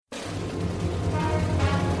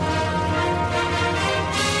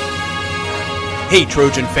Hey,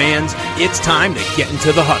 Trojan fans, it's time to get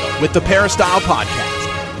into the huddle with the Peristyle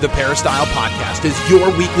Podcast. The Peristyle Podcast is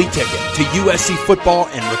your weekly ticket to USC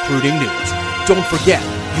football and recruiting news. Don't forget,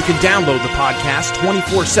 you can download the podcast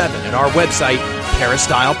 24/7 at our website,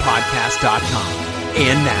 peristylepodcast.com.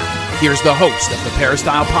 And now, here's the host of the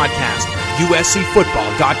Peristyle Podcast,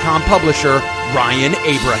 USCFootball.com publisher, Ryan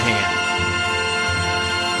Abraham.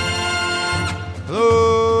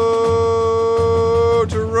 Hello,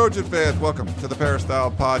 Trojan fans. Welcome to the Peristyle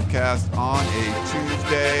Podcast on a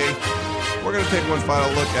Tuesday. We're going to take one final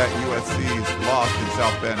look at USC's loss in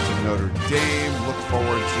South Bend to Notre Dame. Look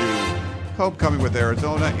forward to homecoming with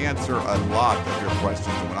Arizona. Answer a lot of your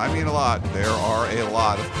questions. And when I mean a lot, there are a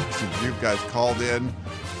lot of questions. You guys called in.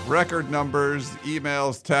 Record numbers,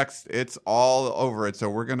 emails, text, it's all over it. So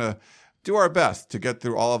we're going to do our best to get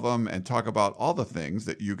through all of them and talk about all the things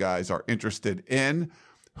that you guys are interested in.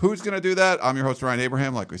 Who's going to do that? I'm your host, Ryan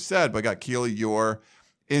Abraham, like we said, but I got Keely Eure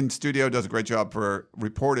in studio, does a great job for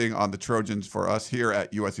reporting on the Trojans for us here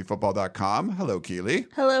at USCFootball.com. Hello, Keely.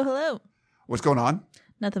 Hello. What's going on?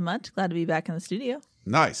 Nothing much. Glad to be back in the studio.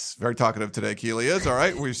 Nice. Very talkative today, Keely is. All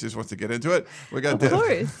right. We just wants to get into it. We got Of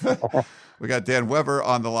course. We got Dan Weber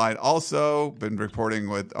on the line also. Been reporting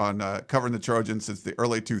on covering the Trojans since the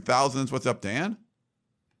early 2000s. What's up, Dan?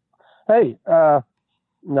 Hey,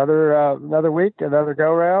 another week, another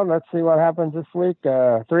go round. Let's see what happens this week.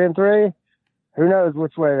 3-3. Who knows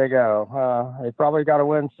which way they go? They probably got to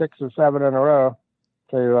win 6 or 7 in a row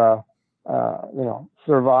to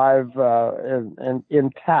survive and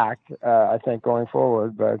intact. I think going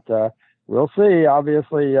forward, but we'll see.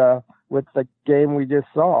 Obviously, with the game we just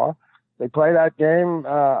saw, they play that game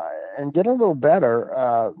and get a little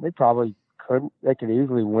better. They probably could. They could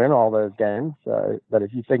easily win all those games. But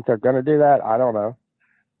if you think they're going to do that, I don't know.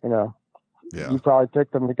 You probably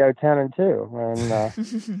picked them to go 10-2,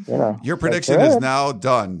 and your prediction is now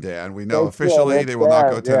done, Dan. We know officially they will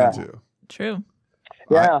not go 10-2. True.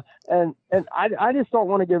 Yeah, and I just don't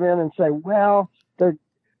want to give in and say, well,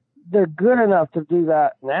 they're good enough to do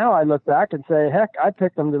that. Now I look back and say, heck, I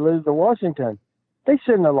picked them to lose to Washington. They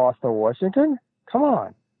shouldn't have lost to Washington. Come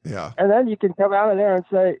on. Yeah. And then you can come out of there and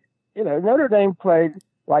say, Notre Dame played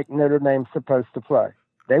like Notre Dame's supposed to play.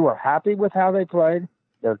 They were happy with how they played.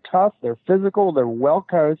 They're tough. They're physical. They're well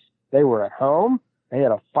coached. They were at home. They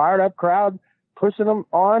had a fired up crowd pushing them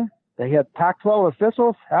on. They had Pac-12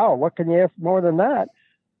 officials. Hell, what can you ask more than that?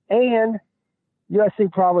 And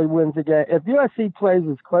USC probably wins the game. If USC plays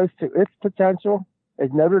as close to its potential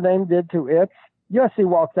as Notre Dame did to its, USC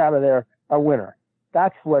walks out of there a winner.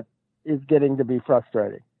 That's what is getting to be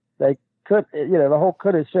frustrating. They could, the whole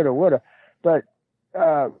coulda, shoulda, woulda. But,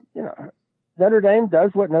 Notre Dame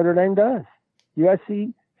does what Notre Dame does.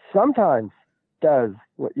 USC sometimes does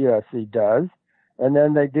what USC does, and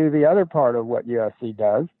then they do the other part of what USC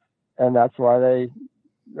does, and that's why they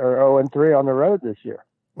are 0-3 on the road this year.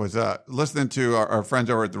 Was listening to our friends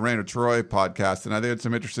over at the Rain of Troy podcast, and I think it's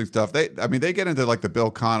some interesting stuff. They get into like the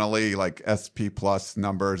Bill Connolly, like SP plus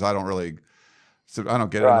numbers. I don't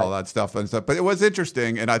get into all that stuff and stuff, but it was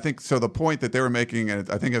interesting. And I think so. The point that they were making, and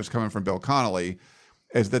I think it was coming from Bill Connolly,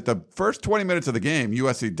 is that the first 20 minutes of the game,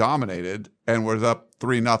 USC dominated and was up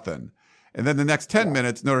 3-0. And then the next 10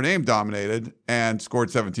 minutes, Notre Dame dominated and scored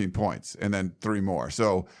 17 points and then 3 more.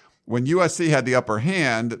 So when USC had the upper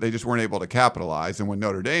hand, they just weren't able to capitalize. And when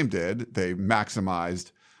Notre Dame did, they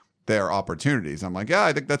maximized their opportunities. I'm like, yeah,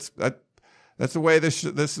 I think that's the way this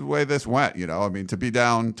went. To be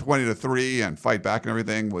down 20-3 and fight back and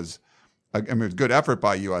everything was, it was good effort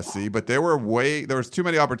by USC, but there was too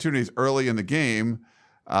many opportunities early in the game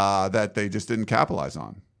that they just didn't capitalize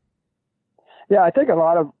on. Yeah, I think a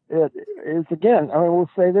lot of it is, again, we'll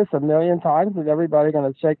say this a million times and everybody's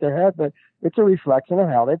going to shake their head, but it's a reflection of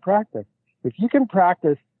how they practice. If you can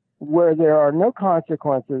practice where there are no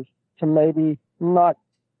consequences to maybe not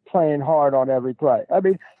playing hard on every play.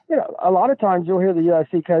 A lot of times you'll hear the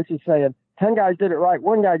USC coaches saying 10 guys did it right,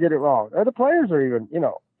 1 guy did it wrong. Or the players are even,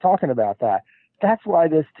 talking about that. That's why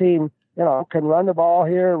this team, can run the ball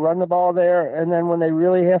here, run the ball there, and then when they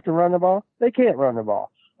really have to run the ball, they can't run the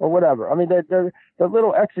ball or whatever. They're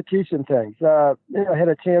little execution things. I had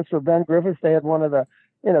a chance for Ben Griffiths. They had one of the,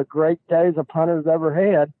 great days a punter's ever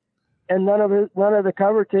had, and none of the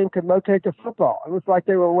cover team could locate the football. It was like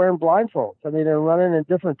they were wearing blindfolds. They're running in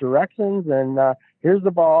different directions, and here's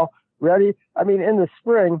the ball, ready. In the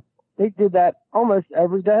spring, they did that almost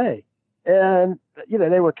every day. And,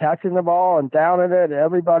 they were catching the ball and downing it.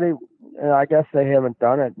 Everybody, and I guess they haven't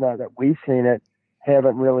done it, now that we've seen it,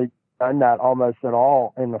 haven't really done that almost at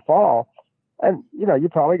all in the fall. And, you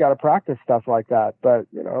probably got to practice stuff like that. But,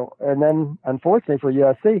 and then unfortunately for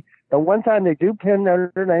USC, the one time they do pin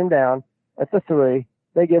Notre Dame down at the 3,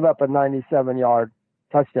 they give up a 97-yard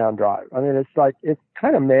touchdown drive. I mean, it's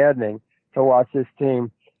kind of maddening to watch this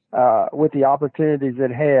team with the opportunities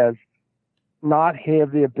it has not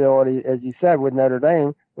have the ability, as you said, with Notre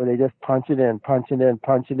Dame, where they just punch it in.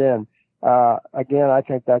 Again, I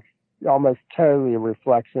think that's almost totally a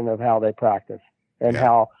reflection of how they practice and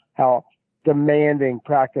how demanding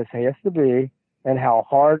practice has to be and how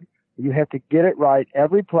hard you have to get it right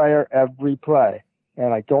every player, every play.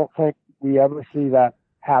 And I don't think we ever see that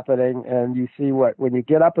happening. And you see when you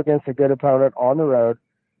get up against a good opponent on the road,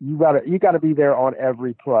 you got to be there on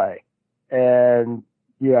every play. And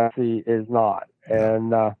USC is not.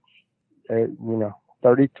 And,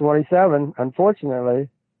 30-27, unfortunately,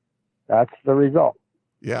 that's the result.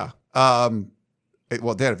 Yeah.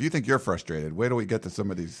 Well, Dan, if you think you're frustrated, wait till we get to some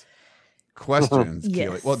of these questions, Yes.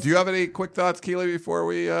 Keely. Well, do you have any quick thoughts, Keely, before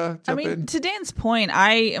we jump in? To Dan's point,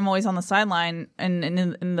 I am always on the sideline and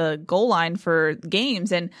in the goal line for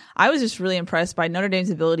games, and I was just really impressed by Notre Dame's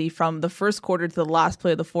ability from the first quarter to the last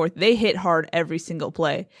play of the fourth. They hit hard every single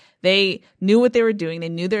play. They knew what they were doing. They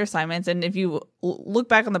knew their assignments, and if you look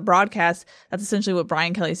back on the broadcast, that's essentially what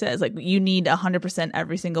Brian Kelly says. Like, you need 100%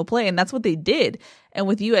 every single play, and that's what they did. And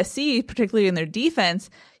with USC, particularly in their defense,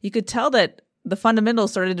 you could tell that the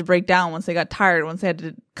fundamentals started to break down once they got tired, once they had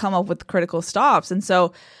to come up with critical stops. And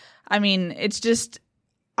so, I mean, it's just,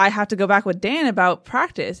 I have to go back with Dan about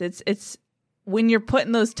practice. It's when you're put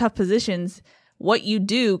in those tough positions, what you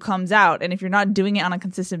do comes out. And if you're not doing it on a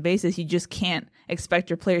consistent basis, you just can't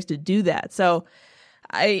expect your players to do that. So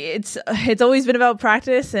it's always been about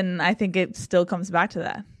practice, and I think it still comes back to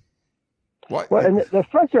that. What? Well, and the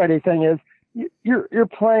frustrating thing is you're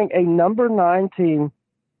playing a number 9 team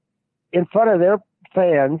in front of their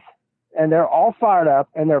fans, and they're all fired up,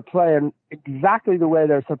 and they're playing exactly the way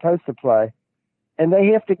they're supposed to play. And they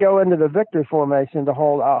have to go into the victory formation to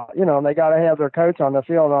hold out, and they got to have their coach on the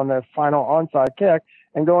field on the final onside kick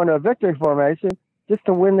and go into a victory formation just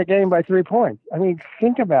to win the game by 3 points. I mean,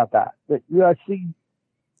 think about that. That USC,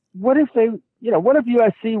 what if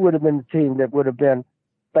USC would have been the team that would have been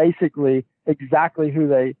basically exactly who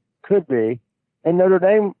they could be, and Notre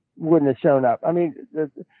Dame wouldn't have shown up? I mean,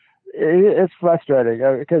 it's frustrating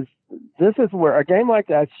because this is where a game like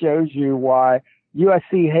that shows you why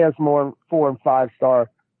USC has more 4- and 5-star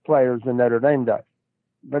players than Notre Dame does.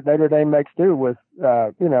 But Notre Dame makes do with,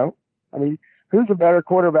 who's a better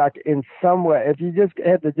quarterback in some way? If you just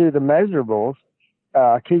had to do the measurables,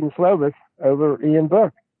 Keaton Slovis over Ian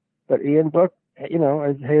Book. But Ian Book,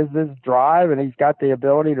 has this drive, and he's got the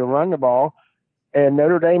ability to run the ball. And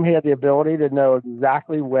Notre Dame had the ability to know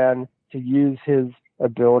exactly when to use his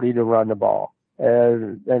ability to run the ball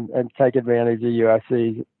and take advantage of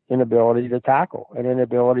USC's inability to tackle and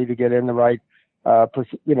inability to get in the right,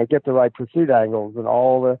 get the right pursuit angles and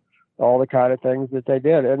all the kind of things that they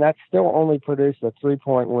did. And that still only produced a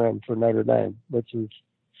 3-point win for Notre Dame, which is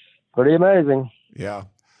pretty amazing. Yeah.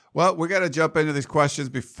 Well, we got to jump into these questions.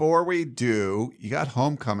 Before we do, you got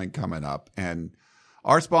homecoming coming up, and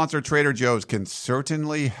our sponsor, Trader Joe's, can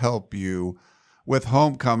certainly help you with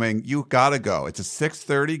homecoming. You got to go. It's a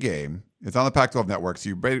 6:30 game. It's on the Pac-12 network, so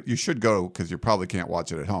you should go because you probably can't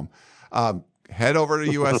watch it at home. Head over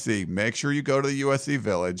to USC. Make sure you go to the USC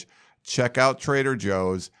Village. Check out Trader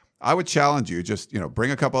Joe's. I would challenge you, just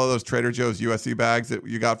bring a couple of those Trader Joe's USC bags that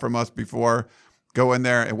you got from us before. Go in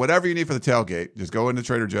there, and whatever you need for the tailgate, just go into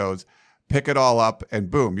Trader Joe's, pick it all up,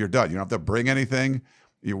 and boom, you're done. You don't have to bring anything.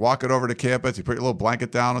 You walk it over to campus. You put your little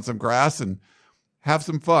blanket down on some grass and have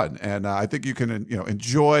some fun. And I think you can,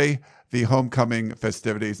 enjoy the homecoming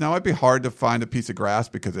festivities. Now, it might be hard to find a piece of grass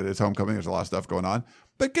because it is homecoming. There's a lot of stuff going on.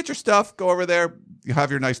 But get your stuff. Go over there. You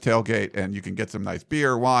have your nice tailgate, and you can get some nice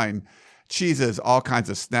beer, wine, cheeses, all kinds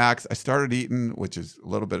of snacks. I started eating, which is a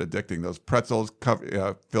little bit addicting, those pretzels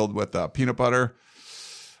filled with peanut butter.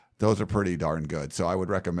 Those are pretty darn good. So I would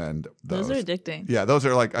recommend those. Those are addicting. Yeah, those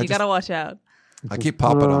are like... You got to watch out. I keep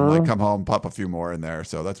popping them. I come home, pop a few more in there.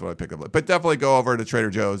 So that's what I pick up. But definitely go over to Trader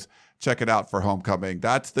Joe's. Check it out for homecoming.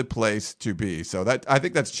 That's the place to be. So I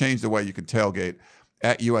think that's changed the way you can tailgate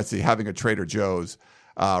at USC, having a Trader Joe's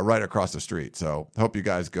right across the street. So hope you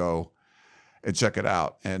guys go and check it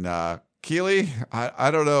out. And Keely,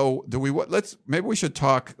 I don't know. Maybe we should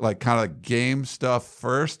talk like kind of game stuff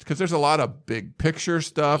first, because there's a lot of big picture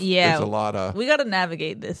stuff. Yeah, there's a lot of. We got to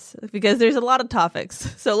navigate this because there's a lot of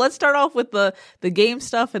topics. So let's start off with the game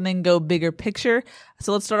stuff and then go bigger picture.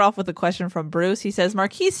 So let's start off with a question from Bruce. He says,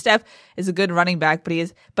 Marquise Stepp is a good running back,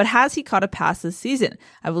 but has he caught a pass this season?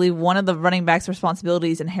 I believe one of the running back's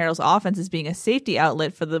responsibilities in Harrell's offense is being a safety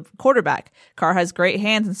outlet for the quarterback. Carr has great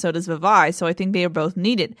hands and so does Vavai, so I think they are both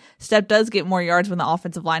needed. Stepp does get more yards when the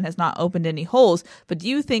offensive line has not opened any holes, but do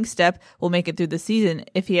you think Stepp will make it through the season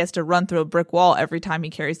if he has to run through a brick wall every time he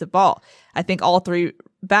carries the ball? I think all three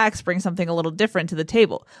backs bring something a little different to the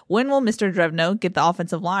table. When will Mr. Drevno get the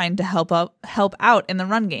offensive line to help out in the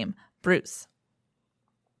run game? Bruce.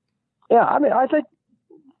 Yeah, I mean, I think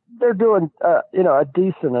they're doing a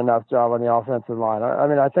decent enough job on the offensive line.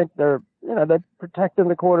 I think they're protecting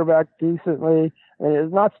the quarterback decently. I mean,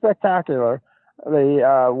 it's not spectacular, but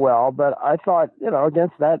I thought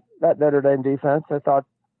against that Notre Dame defense, I thought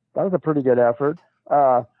that was a pretty good effort.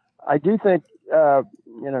 I do think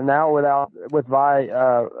now with Vi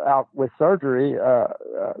out with surgery,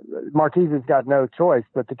 Marquise has got no choice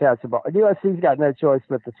but to catch the ball. USC's got no choice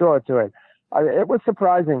but to throw it to him. It was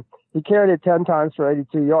surprising. He carried it 10 times for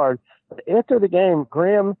 82 yards. But after the game,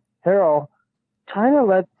 Graham Harrell kind of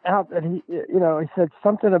let out that he said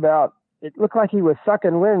something about it looked like he was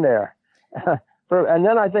sucking wind there. And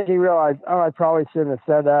then I think he realized, I probably shouldn't have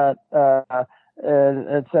said that,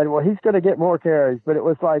 and said, well, he's going to get more carries. But it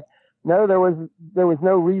was like, no, there was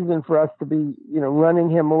no reason for us to be, running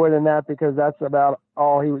him more than that, because that's about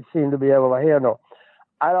all he would seem to be able to handle.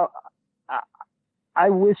 I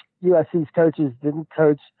wish USC's coaches didn't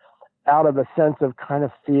coach out of a sense of kind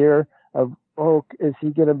of fear of, is he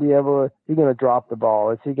going to be able to, is he going to drop the ball?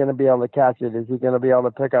 Is he going to be able to catch it? Is he going to be able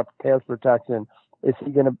to pick up pass protection? Is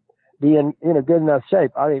he going to be in a good enough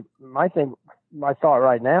shape? I mean, my thought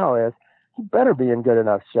right now is he better be in good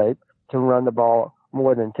enough shape to run the ball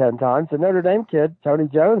more than 10 times. The Notre Dame kid, Tony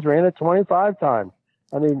Jones, ran it 25 times.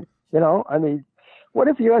 I mean, what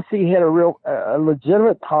if USC had a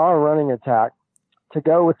legitimate power running attack to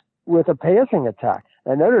go with a passing attack?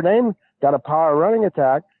 And Notre Dame got a power running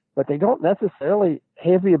attack, but they don't necessarily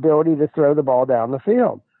have the ability to throw the ball down the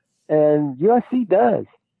field. And USC does.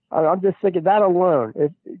 I'm just thinking that alone,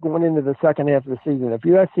 going into the second half of the season, if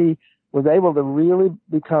USC was able to really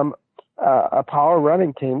become a power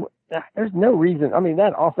running team, there's no reason. I mean,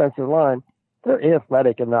 that offensive line, they're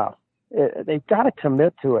athletic enough. They've got to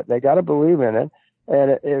commit to it. They got to believe in it.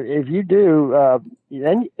 And if you do,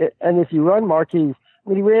 and if you run Marquise,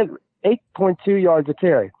 he ran 8.2 yards a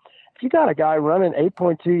carry. If you got a guy running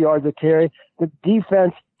 8.2 yards a carry, the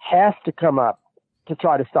defense has to come up to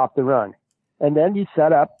try to stop the run. And then you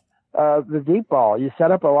set up the deep ball. You set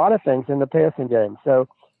up a lot of things in the passing game. So,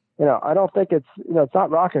 I don't think it's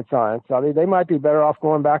not rocket science. I mean, they might be better off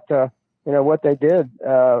going back to, what they did,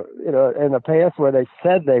 in the past, where they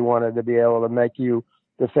said they wanted to be able to make you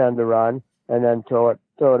defend the run and then throw it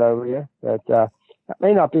over you. But that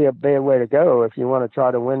may not be a bad way to go if you want to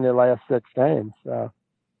try to win the last 6 games.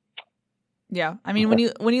 Yeah, I mean, when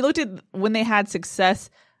you looked at when they had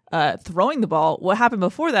success throwing the ball, what happened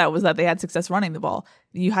before that was that they had success running the ball.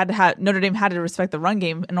 You had to Notre Dame had to respect the run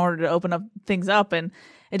game in order to open up things up, and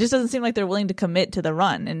it just doesn't seem like they're willing to commit to the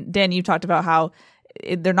run. And Dan, you talked about how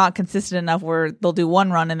they're not consistent enough where they'll do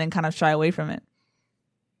one run and then kind of shy away from it.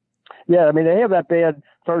 Yeah, I mean, they have that bad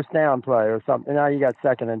first down play or something. Now you got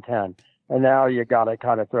 2nd and 10, and now you got to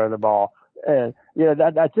kind of throw the ball. And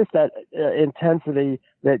that's just that intensity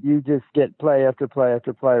that you just get play after play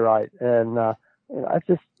after play right, and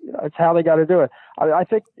it's how they got to do it. I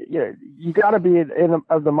think you got to be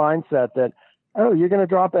of the mindset that, you're going to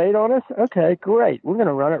drop 8 on us? Okay, great. We're going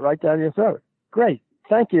to run it right down your throat. Great,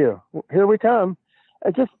 thank you. Here we come.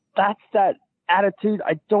 That's that attitude.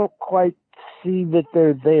 I don't quite see that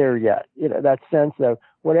they're there yet. That sense of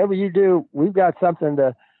whatever you do, we've got something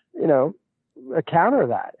to, counter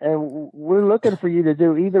that, and we're looking for you to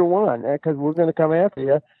do either one because we're going to come after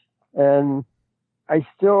you. And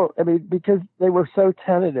because they were so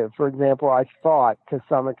tentative, for example, I thought to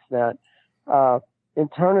some extent in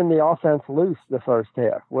turning the offense loose the first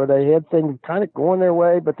half, where they had things kind of going their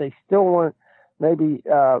way, but they still weren't maybe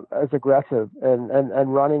as aggressive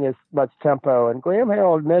and running as much tempo. And Graham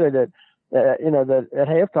Harrell admitted it, that at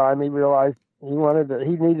halftime he realized he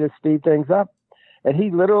needed to speed things up. And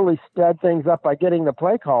he literally sped things up by getting the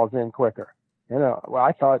play calls in quicker.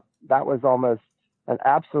 I thought that was almost an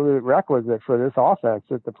absolute requisite for this offense,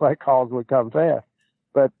 that the play calls would come fast.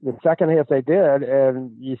 But the second half they did,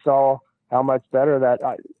 and you saw how much better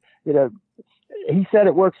that, he said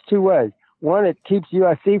it works 2 ways. one, it keeps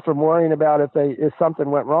USC from worrying about if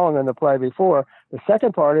something went wrong in the play before. The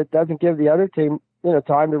second part, it doesn't give the other team,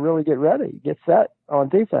 time to really get ready, get set on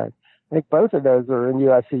defense. I think both of those are in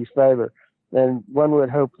USC's favor. And one would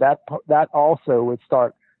hope that also would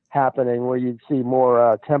start happening where you'd see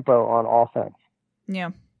more tempo on offense. Yeah.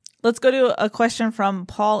 Let's go to a question from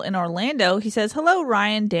Paul in Orlando. He says, hello,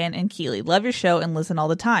 Ryan, Dan, and Keely. Love your show and listen all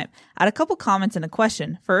the time. I had a couple comments and a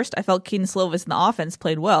question. First, I felt Keaton Slovis in the offense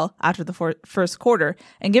played well after the first quarter.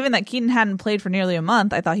 And given that Keaton hadn't played for nearly a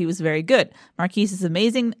month, I thought he was very good. Marquise is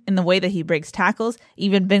amazing in the way that he breaks tackles.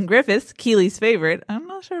 Even Ben Griffiths, Keely's favorite, I'm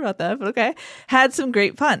not sure about that, but okay, had some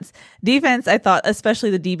great punts. Defense, I thought,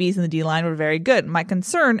 especially the DBs and the D-line were very good. My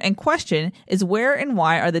concern and question is where and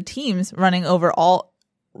why are the teams running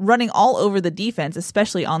all over the defense,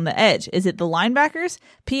 especially on the edge? Is it the linebackers?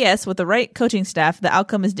 P.S. With the right coaching staff, the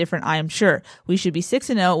outcome is different, I am sure. We should be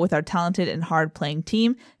 6-0 with our talented and hard-playing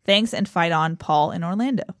team. Thanks, and fight on, Paul in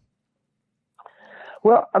Orlando.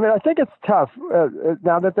 Well, I mean, I think it's tough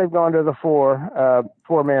now that they've gone to the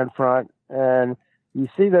four-man front, and you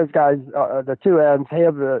see those guys, the two ends,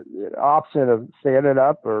 have the option of standing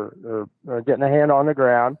up or getting a hand on the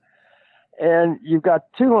ground, and you've got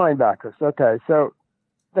two linebackers. Okay, so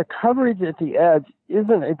the coverage at the edge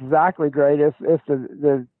isn't exactly great if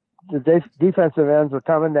the defensive ends are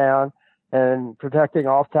coming down and protecting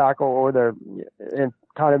off tackle, or they're in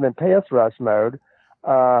pass rush mode.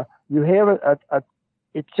 You have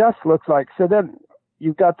it just looks like, so then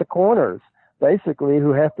you've got the corners basically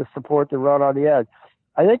who have to support the run on the edge.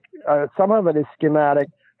 I think some of it is schematic.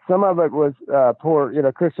 Some of it was poor,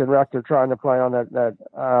 Christian Rector trying to play on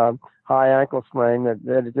that high ankle sprain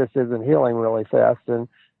that it just isn't healing really fast. And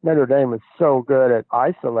Notre Dame is so good at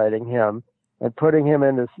isolating him and putting him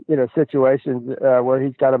into situations where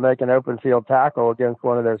he's got to make an open field tackle against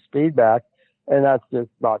one of their speed backs, and that's just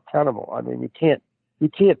not tenable. I mean, you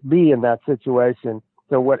can't be in that situation.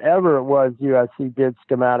 So whatever it was USC did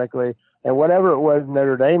schematically, and whatever it was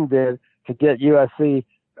Notre Dame did to get USC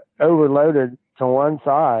overloaded to one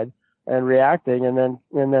side and reacting, and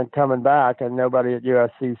then coming back, and nobody at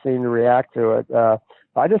USC seemed to react to it.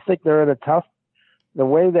 I just think they're in a tough. The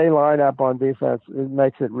way they line up on defense, it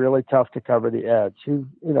makes it really tough to cover the edge. You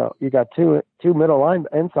got two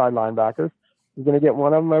inside linebackers. You're going to get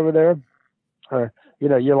one of them over there, or you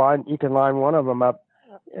can line one of them up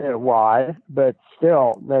wide, but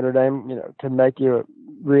still Notre Dame can make you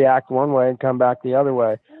react one way and come back the other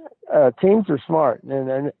way. Teams are smart,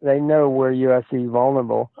 and they know where USC is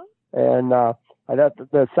vulnerable. And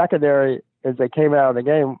the secondary, as they came out of the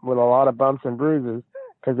game with a lot of bumps and bruises,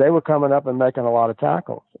 because they were coming up and making a lot of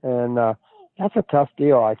tackles. And that's a tough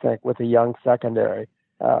deal, I think, with a young secondary,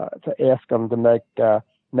 to ask them to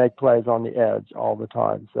make plays on the edge all the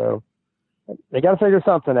time. So they got to figure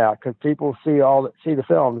something out, because people see the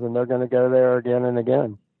films, and they're going to go there again and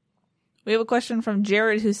again. We have a question from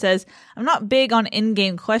Jared who says, I'm not big on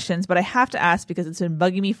in-game questions, but I have to ask because it's been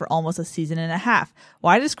bugging me for almost a season and a half.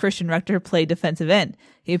 Why does Christian Rector play defensive end?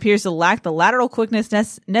 He appears to lack the lateral quickness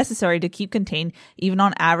necessary to keep contained even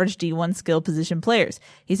on average D1 skill position players.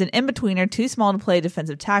 He's an in-betweener, too small to play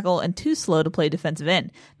defensive tackle and too slow to play defensive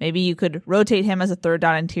end. Maybe you could rotate him as a third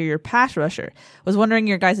down interior pass rusher. Was wondering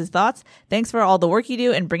your guys' thoughts. Thanks for all the work you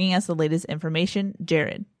do and bringing us the latest information.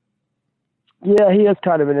 Jared. Yeah, he is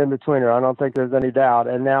kind of an in-betweener. I don't think there's any doubt.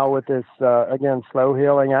 And now with this, again, slow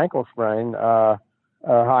healing ankle sprain,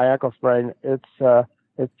 high ankle sprain, it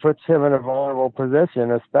puts him in a vulnerable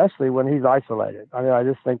position, especially when he's isolated. I mean, I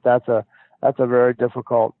just think that's a very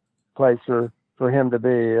difficult place for him to be.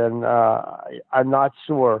 And I'm not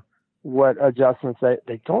sure what adjustments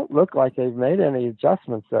they don't look like they've made any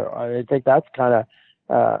adjustments, though. I think that's kind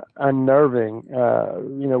of unnerving.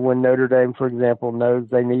 When Notre Dame, for example, knows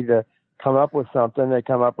they need to come up with something, they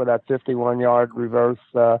come up with that 51-yard reverse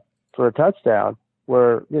for a touchdown.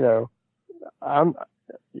 Where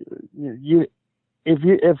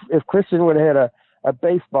if Christian would have had a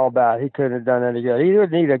baseball bat, he couldn't have done any good. He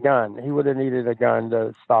would need a gun. He would have needed a gun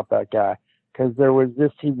to stop that guy, because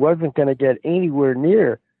he wasn't going to get anywhere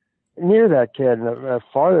near that kid. And the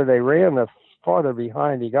farther they ran, the farther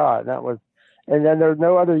behind he got. And then there's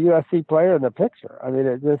no other USC player in the picture. I mean,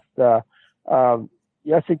 it just.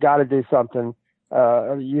 Yes, you got to do something.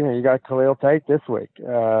 You got Khalil Tate this week,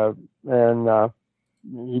 and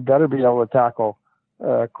he better be able to tackle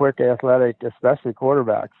quick, athletic, especially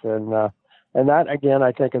quarterbacks. And that again,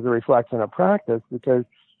 I think, is a reflection of practice, because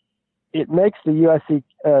it makes the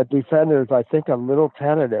USC defenders, I think, a little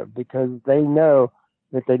tentative, because they know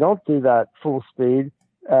that they don't do that full speed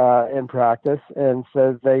in practice, and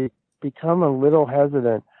so they become a little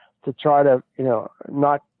hesitant to try to,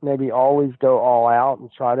 not maybe always go all out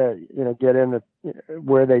and try to, get in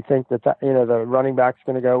where they think that, the running back's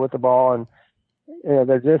going to go with the ball. And,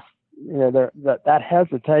 they're just, that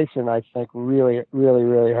hesitation, I think, really, really,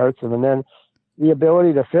 really hurts them. And then the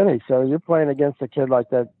ability to finish. So you're playing against a kid like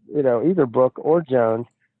that, either Book or Jones,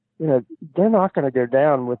 they're not going to go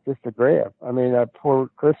down with just a grab. I mean, poor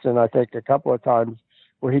Christian, I think a couple of times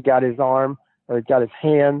where he got his arm or he got his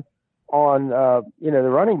hand on, the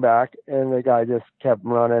running back, and the guy just kept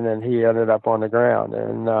running and he ended up on the ground.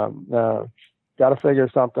 And got to figure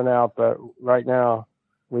something out. But right now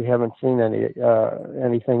we haven't seen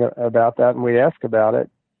anything about that, and we ask about it,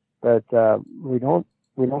 but we don't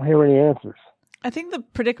hear any answers. I think the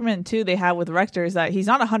predicament too they have with Rector is that he's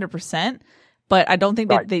not 100%, but I don't think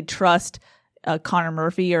that they trust Connor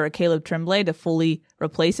Murphy or a Caleb Tremblay to fully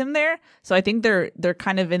replace him there. So I think they're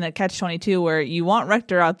kind of in a catch-22 where you want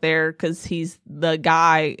Rector out there because he's the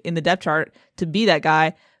guy in the depth chart to be that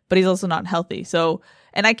guy, but he's also not healthy. So,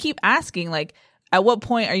 and I keep asking, like, at what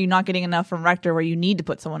point are you not getting enough from Rector where you need to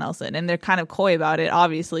put someone else in? And they're kind of coy about it,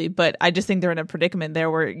 obviously, but I just think they're in a predicament there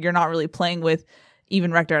where you're not really playing with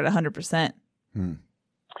even Rector at 100%.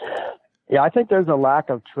 Yeah, I think there's a lack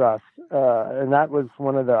of trust. And that was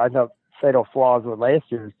one of the, fatal flaws with last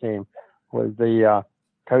year's team was the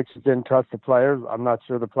coaches didn't trust the players. I'm not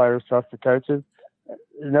sure the players trust the coaches.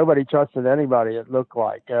 Nobody trusted anybody, it looked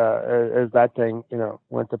like, as that thing,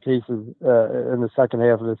 went to pieces in the second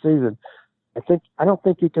half of the season. I don't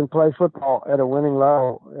think you can play football at a winning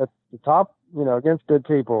level at the top, against good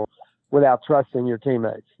people without trusting your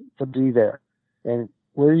teammates to be there. And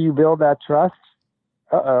where you build that trust,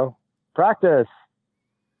 practice.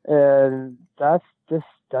 And that's just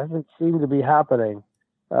doesn't seem to be happening.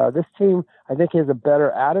 This team, I think, has a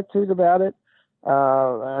better attitude about it.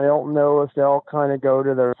 I don't know if they'll kind of go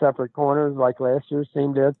to their separate corners like last year's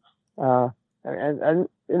team did. And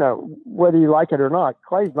whether you like it or not,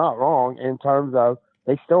 Clay's not wrong in terms of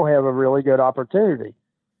they still have a really good opportunity,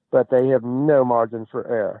 but they have no margin for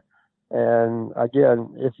error. And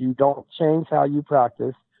again, if you don't change how you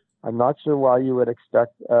practice, I'm not sure why you would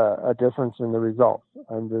expect a difference in the results.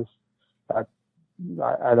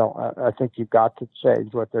 I think you've got to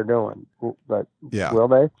change what they're doing, but will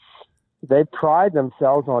they? They pride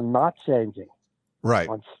themselves on not changing. Right.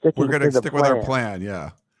 On sticking We're going to stick with plan. our plan.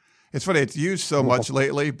 Yeah. It's funny. It's used so much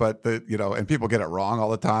lately, but and people get it wrong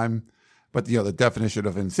all the time. But the definition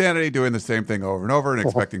of insanity, doing the same thing over and over and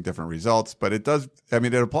expecting different results. But it does. I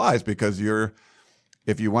mean, it applies because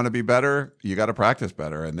if you want to be better, you got to practice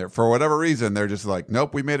better. And for whatever reason, they're just like,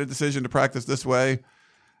 nope, we made a decision to practice this way,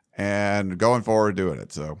 and going forward doing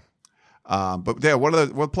it. So, but yeah,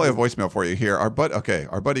 we'll play a voicemail for you here. Our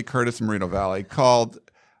buddy Curtis in Moreno Valley called,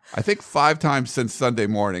 I think 5 times since Sunday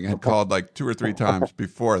morning, and called like 2 or 3 times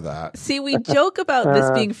before that. See, we joke about this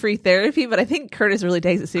being free therapy, but I think Curtis really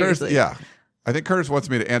takes it seriously. Curtis, yeah. I think Curtis wants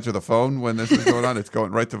me to answer the phone when this is going on. It's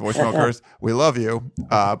going right to voicemail, Curtis. We love you,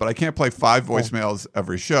 but I can't play 5 voicemails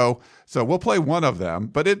every show. So we'll play one of them.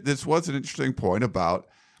 But this was an interesting point about,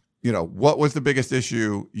 what was the biggest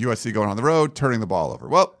issue USC going on the road? Turning the ball over.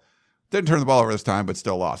 Well, didn't turn the ball over this time, but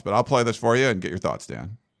still lost. But I'll play this for you and get your thoughts,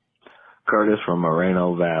 Dan. Curtis from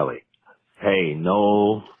Moreno Valley. Hey,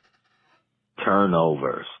 no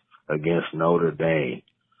turnovers against Notre Dame.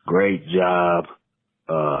 Great job.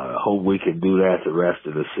 Hope we can do that the rest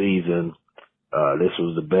of the season. This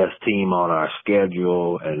was the best team on our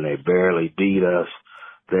schedule, and they barely beat us.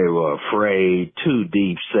 They were afraid. 2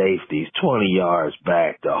 deep safeties, 20 yards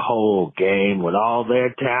back the whole game. With all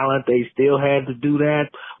their talent, they still had to do that.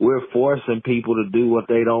 We're forcing people to do what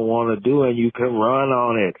they don't want to do, and you can run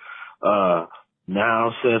on it.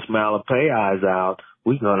 Now, since Malapai's out,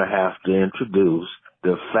 we're going to have to introduce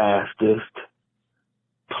the fastest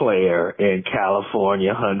player in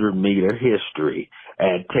California 100-meter history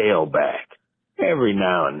at tailback every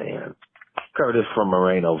now and then. Curtis from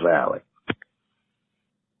Moreno Valley.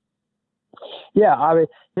 Yeah, I mean,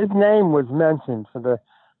 his name was mentioned for the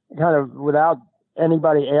kind of without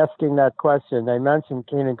anybody asking that question. They mentioned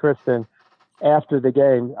Keenan Christon after the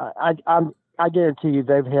game. I guarantee you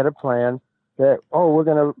they've had a plan that, we're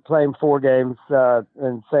going to play him 4 games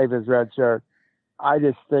and save his red shirt. I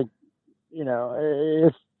just think,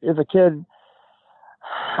 if a kid,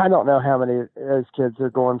 I don't know how many of those kids are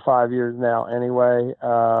going 5 years now anyway.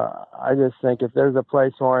 I just think if there's a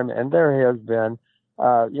place for him, and there has been,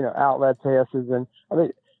 outlet passes. And I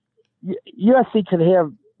mean, USC could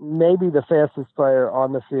have maybe the fastest player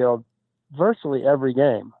on the field virtually every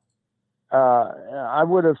game. I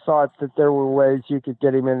would have thought that there were ways you could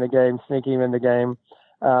get him in the game, sneak him in the game.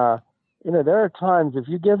 there are times if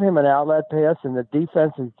you give him an outlet pass and the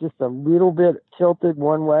defense is just a little bit tilted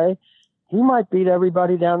one way, he might beat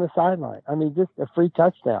everybody down the sideline. I mean, just a free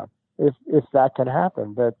touchdown if that could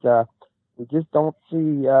happen. But we just don't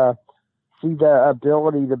see the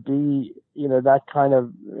ability to be, that kind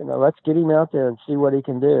of, let's get him out there and see what he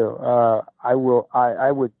can do. I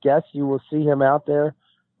would guess you will see him out there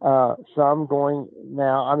some going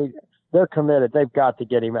now. I mean, they're committed. They've got to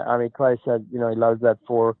get him. I mean, Clay said, he loves that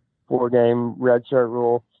four-game redshirt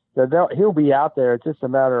rule. So he'll be out there. It's just a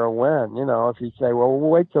matter of when, if you say, well, we'll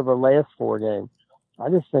wait till the last 4 games. I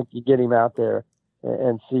just think you get him out there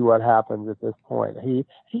and see what happens at this point.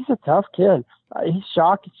 He's a tough kid. He's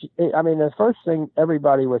shocked. I mean, the first thing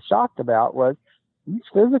everybody was shocked about was he's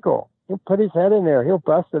physical. He'll put his head in there. He'll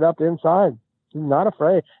bust it up inside. He's not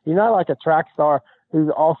afraid. He's not like a track star who's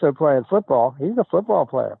also playing football. He's a football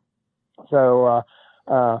player. So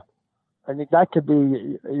I think that could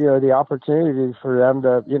be, the opportunity for them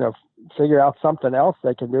to, figure out something else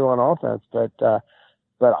they can do on offense. But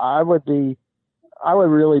I would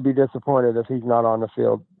really be disappointed if he's not on the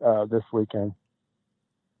field this weekend.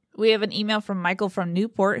 We have an email from Michael from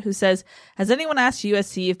Newport who says, has anyone asked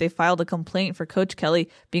USC if they filed a complaint for Coach Kelly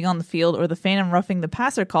being on the field or the phantom roughing the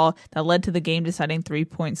passer call that led to the game-deciding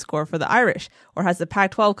 3-point score for the Irish? Or has the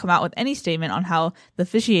Pac-12 come out with any statement on how the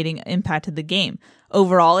officiating impacted the game?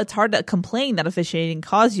 Overall, it's hard to complain that officiating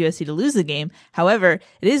caused USC to lose the game. However,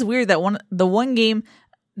 it is weird that one game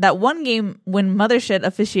when Mothershed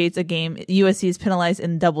officiates a game, USC is penalized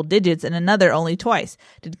in double digits and another only twice.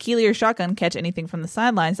 Did Keeley or Shotgun catch anything from the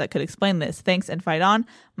sidelines that could explain this? Thanks and fight on.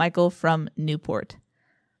 Michael from Newport.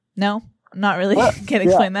 No, not really. Can't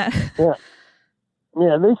explain that.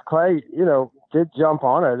 Yeah, at least Clay, did jump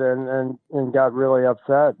on it and got really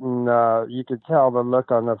upset. And you could tell the look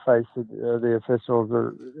on the face of the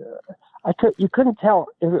officials. You couldn't tell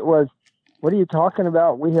if it was, what are you talking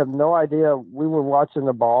about? We have no idea. We were watching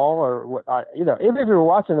the ball, or what? Even if we were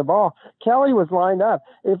watching the ball, Kelly was lined up.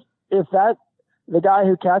 If the guy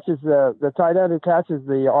who catches the tight end who catches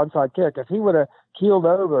the onside kick, if he would have keeled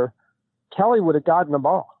over, Kelly would have gotten the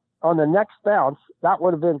ball on the next bounce. That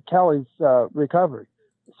would have been Kelly's recovery.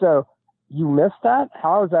 So you missed that?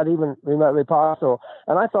 How is that even remotely possible?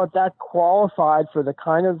 And I thought that qualified for the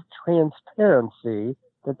kind of transparency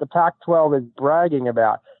that the Pac-12 is bragging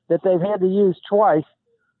about, that they've had to use twice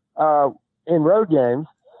in road games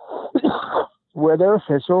where their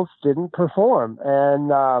officials didn't perform.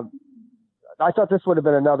 And I thought this would have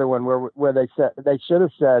been another one where they should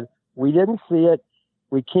have said, we didn't see it.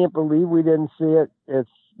 We can't believe we didn't see it. It's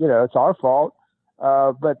our fault.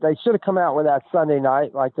 But they should have come out with that Sunday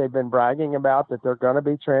night, like they've been bragging about, that they're going to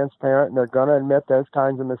be transparent and they're going to admit those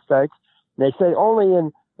kinds of mistakes. And they say only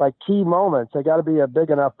in like key moments, they got to be a big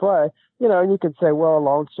enough play, and you could say, well, a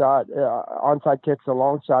long shot, onside kick's a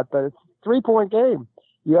long shot, but it's a 3-point game.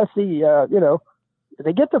 USC,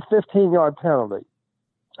 they get the 15-yard penalty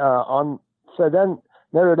so then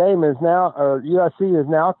Notre Dame is now, or USC is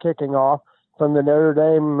now kicking off from the Notre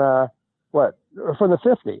Dame, from the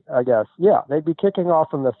 50, I guess. Yeah, they'd be kicking off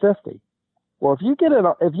from the 50. Well, if you get an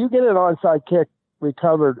onside kick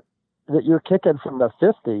recovered that you're kicking from the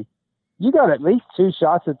 50, you got at least 2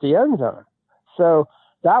 shots at the end zone. So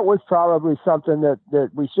that was probably something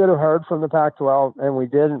that we should have heard from the Pac-12, and we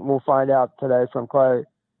didn't. We'll find out today from Clay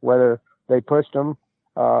whether they pushed them,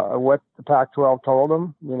 or what the Pac-12 told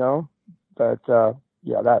them, But,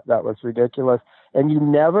 that was ridiculous. And do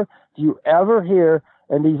you ever hear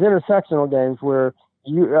in these intersectional games where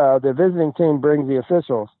the visiting team brings the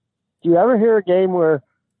officials, do you ever hear a game where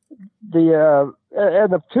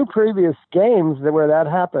and the 2 previous games where that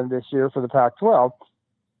happened this year for the Pac-12,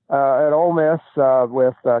 at Ole Miss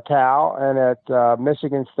with Cal and at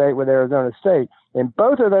Michigan State with Arizona State, in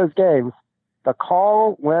both of those games, the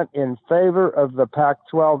call went in favor of the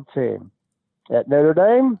Pac-12 team. At Notre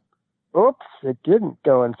Dame, it didn't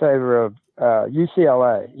go in favor of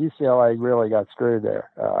UCLA. UCLA really got screwed there.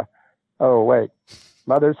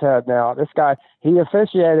 Mothershed now. This guy, he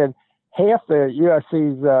officiated half the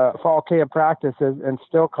USC's fall camp practices and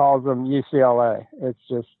still calls them UCLA. It's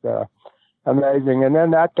just amazing. And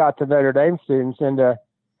then that got the Notre Dame students into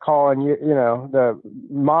calling, the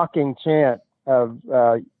mocking chant of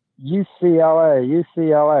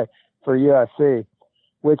UCLA for USC,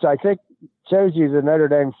 which I think shows you the Notre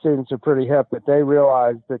Dame students are pretty hip, but they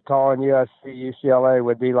realized that calling USC UCLA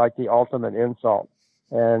would be like the ultimate insult.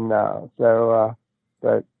 And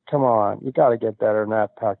but come on, you got to get better than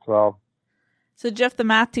that, Pac-12. So Jeff, the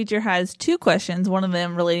math teacher, has two questions, one of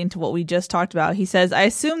them relating to what we just talked about. He says, I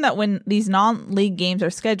assume that when these non-league games are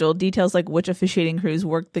scheduled, details like which officiating crews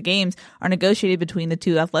work the games are negotiated between the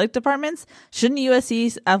two athletic departments. Shouldn't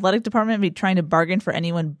USC's athletic department be trying to bargain for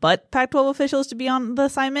anyone but Pac-12 officials to be on the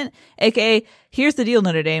assignment? AKA, here's the deal,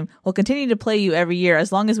 Notre Dame. We'll continue to play you every year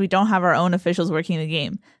as long as we don't have our own officials working the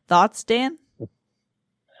game. Thoughts, Dan?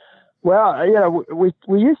 Well, we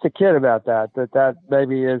used to kid about that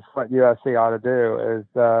maybe is what USC ought to do. Is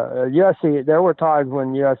USC? There were times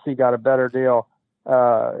when USC got a better deal,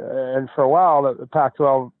 and for a while the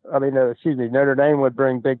Pac-12, Notre Dame would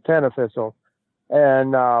bring Big Ten officials,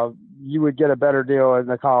 and you would get a better deal in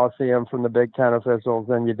the Coliseum from the Big Ten officials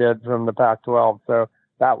than you did from the Pac-12. So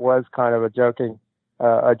that was kind of a joking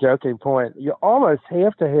point. You almost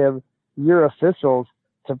have to have your officials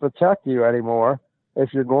to protect you anymore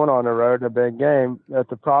if you're going on the road in a big game. But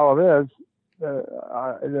the problem is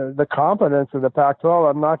the competence of the Pac-12.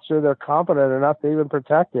 I'm not sure they're competent enough to even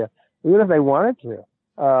protect you, even if they wanted to.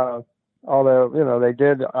 Although, they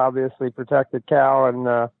did obviously protect Cal and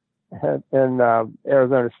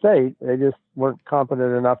Arizona State. They just weren't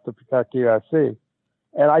competent enough to protect USC.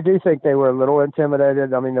 And I do think they were a little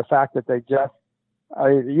intimidated. I mean, the fact that they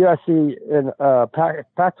USC in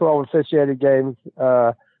Pac-12 officiated games,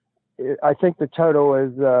 I think the total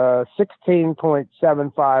is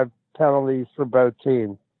 16.75 penalties for both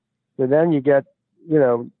teams. So then you get,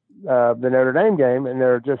 the Notre Dame game, and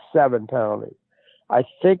there are just 7 penalties. I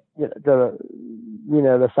think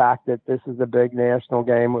the fact that this is a big national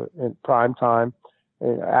game in prime time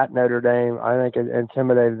at Notre Dame, I think it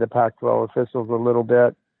intimidated the Pac-12 officials a little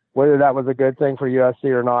bit. Whether that was a good thing for USC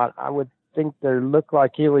or not, I would think there looked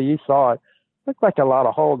like, Healy, you saw it, looked like a lot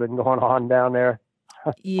of holding going on down there.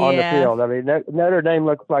 Yeah. On the field. I mean, Notre Dame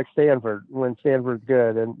looks like Stanford when Stanford's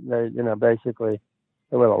good, and they, basically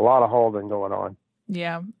there was a lot of holding going on.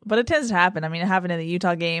 Yeah, but it tends to happen. I mean, it happened in the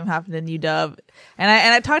Utah game, happened in UW, and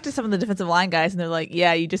I talked to some of the defensive line guys, and they're like,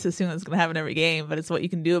 "Yeah, you just assume it's going to happen every game, but it's what you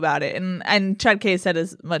can do about it." And Chad K said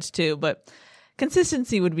as much too, but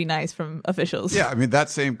consistency would be nice from officials. Yeah, I mean, that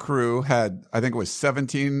same crew had, I think it was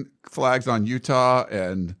 17 flags on Utah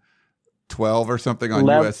and 12 or something on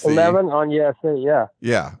USC. 11 on USC, yeah.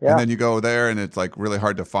 Yeah. And then you go there and it's like really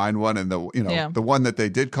hard to find one. And the one that they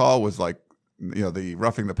did call was like, the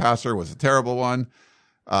roughing the passer was a terrible one.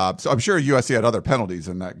 So I'm sure USC had other penalties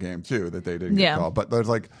in that game too that they didn't get called. But there's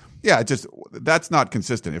that's not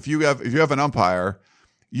consistent. If you have an umpire,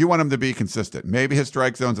 you want him to be consistent. Maybe his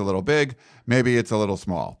strike zone's a little big, maybe it's a little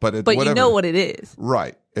small, but whatever. You know what it is.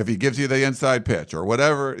 Right. If he gives you the inside pitch or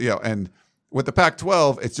whatever, and with the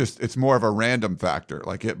Pac-12, it's more of a random factor.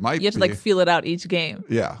 Like it might be. You have to feel it out each game.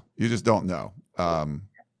 Yeah. You just don't know.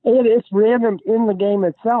 It's random in the game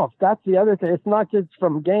itself. That's the other thing. It's not just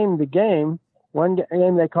from game to game. One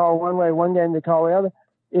game they call one way, one game they call the other.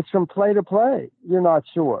 It's from play to play. You're not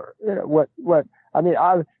sure what. I mean,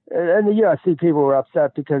 and the USC people were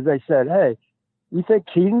upset because they said, "Hey, you think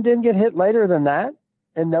Keaton didn't get hit later than that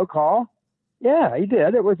and no call?" Yeah, he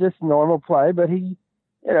did. It was just normal play, but he.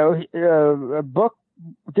 Book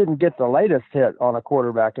didn't get the latest hit on a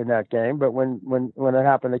quarterback in that game, but when it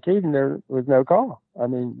happened to Keaton, there was no call. I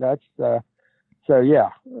mean, that's I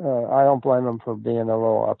don't blame them for being a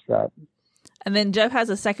little upset. And then Jeff has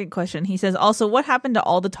a second question. He says, also, what happened to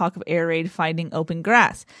all the talk of air raid finding open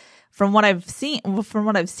grass? From what I've seen,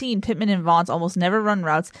 Pittman and Vaughn's almost never run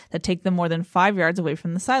routes that take them more than 5 yards away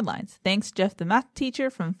from the sidelines. Thanks, Jeff, the math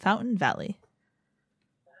teacher from Fountain Valley.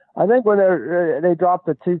 I think when they dropped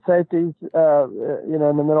the 2 safeties, in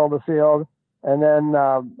the middle of the field, and then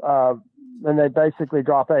they basically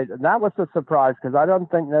drop 8. And that was a surprise because I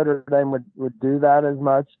don't think Notre Dame would do that as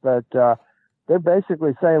much. But they're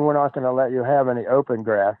basically saying we're not going to let you have any open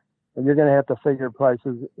grass, and you're going to have to figure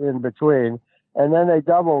places in between. And then they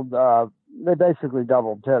basically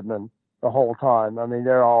doubled Pittman the whole time. I mean,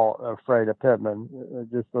 they're all afraid of Pittman.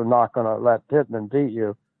 They're not going to let Pittman beat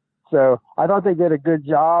you. So I thought they did a good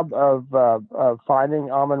job of finding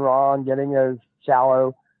Amon-Ra and getting those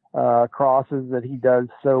shallow crosses that he does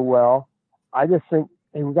so well. I just think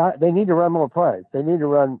they need to run more plays. They need to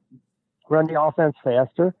run the offense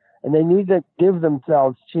faster, and they need to give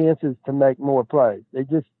themselves chances to make more plays. They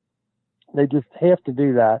just have to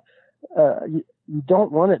do that. You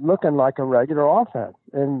don't want it looking like a regular offense,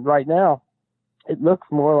 and right now it looks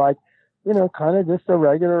more like kind of just a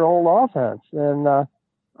regular old offense. And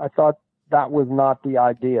I thought that was not the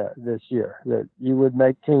idea this year, that you would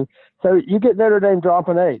make teams. So you get Notre Dame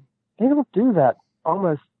dropping 8. They don't do that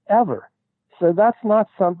almost ever. So that's not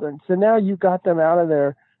something. So now you got them out of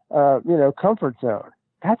their, comfort zone.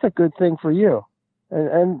 That's a good thing for you.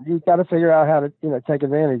 and you've got to figure out how to, take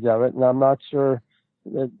advantage of it. And I'm not sure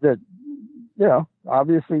that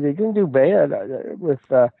obviously they can do bad with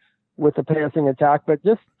the passing attack, but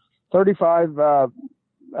just 35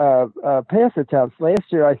 pass attempts. Last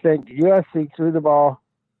year, I think USC threw the ball,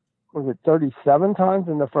 was it 37 times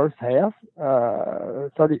in the first half?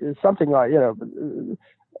 30, something like,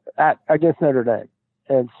 against Notre Dame.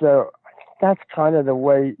 And so that's kind of the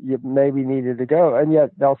way you maybe needed to go. And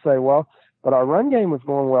yet they'll say, well, but our run game was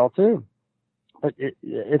going well too. But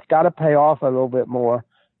it's got to pay off a little bit more.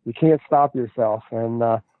 You can't stop yourself. And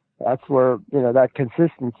that's where, that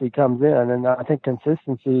consistency comes in. And I think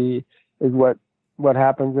consistency is what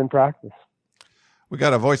happens in practice. We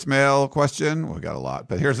got a voicemail question. We got a lot,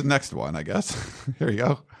 but here's the next one, I guess. Here you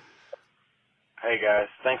go. Hey guys,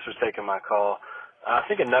 thanks for taking my call. I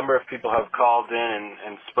think a number of people have called in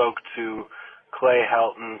and spoke to Clay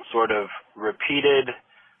Helton's sort of repeated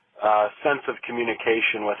sense of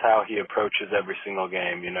communication with how he approaches every single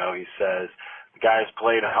game. He says the guys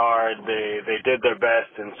played hard, they did their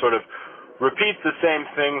best, and sort of repeats the same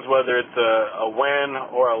things, whether it's a win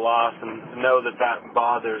or a loss, and know that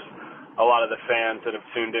bothers a lot of the fans that have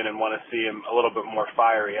tuned in and want to see him a little bit more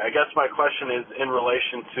fiery. I guess my question is in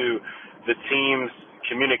relation to the team's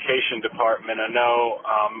communication department. I know,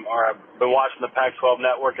 or I've been watching the Pac-12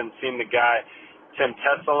 network and seen the guy, Tim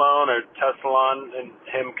Tessalon, and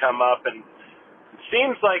him come up, and it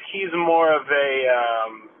seems like he's more of a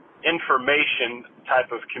information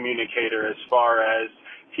type of communicator, as far as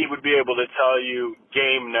he would be able to tell you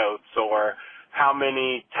game notes or how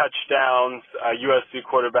many touchdowns a USC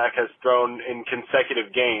quarterback has thrown in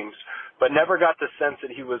consecutive games, but never got the sense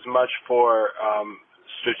that he was much for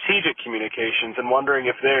strategic communications, and wondering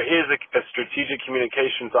if there is a strategic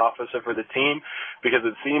communications officer for the team, because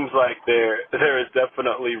it seems like there is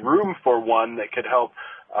definitely room for one that could help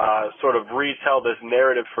sort of retell this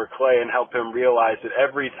narrative for Clay and help him realize that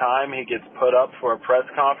every time he gets put up for a press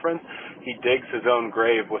conference, he digs his own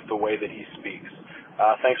grave with the way that he speaks.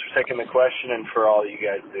 Thanks for taking the question and for all that you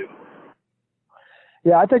guys do.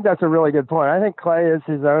 Yeah, I think that's a really good point. I think Clay is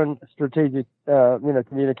his own strategic,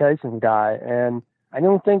 communication guy, and I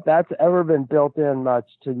don't think that's ever been built in much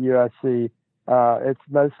to USC. It's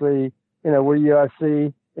mostly, we're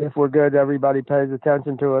USC. If we're good, everybody pays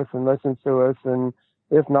attention to us and listens to us, and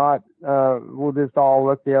if not, we'll just all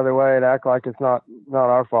look the other way and act like it's not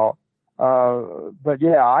our fault. But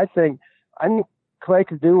yeah, I think Clay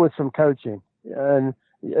could do with some coaching, and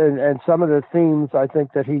some of the themes I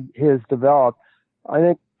think that he has developed. I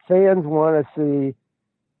think fans want to see,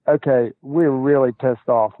 okay, we're really pissed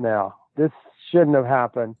off now. This shouldn't have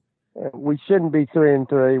happened. We shouldn't be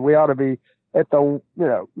 3-3. We ought to be at the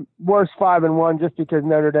worst 5-1 just because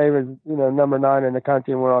Notre Dame is number 9 in the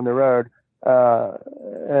country and we're on the road.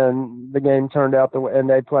 And the game turned out and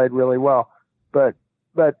they played really well. But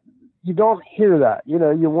you don't hear that. You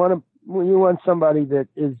want somebody that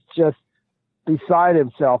is just beside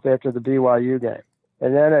himself after the BYU game.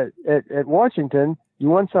 And then at Washington, you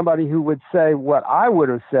want somebody who would say what I would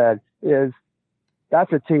have said is,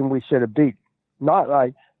 that's a team we should have beat. Not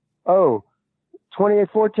like, 28-14,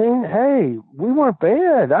 hey, we weren't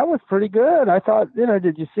bad. That was pretty good. I thought,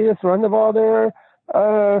 did you see us run the ball there?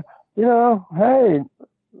 Hey,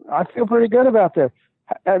 I feel pretty good about this.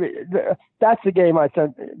 I mean, that's the game I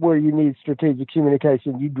think where you need strategic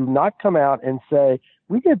communication. You do not come out and say,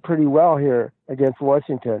 we did pretty well here against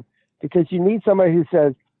Washington, because you need somebody who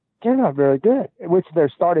says, they're not very good, which they're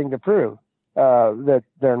starting to prove that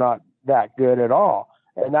they're not that good at all.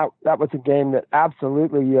 And that was a game that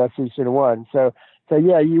absolutely USC should have won. So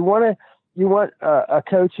yeah, you want a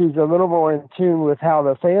coach who's a little more in tune with how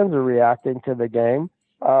the fans are reacting to the game,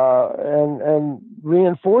 and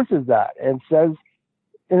reinforces that and says,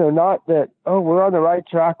 not that, we're on the right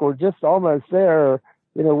track, we're just almost there, or,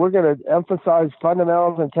 we're going to emphasize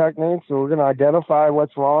fundamentals and techniques, or we're going to identify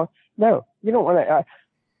what's wrong. No, you don't want to.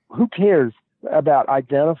 Who cares about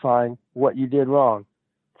identifying what you did wrong?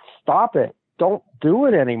 Stop it. Don't do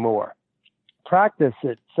it anymore. Practice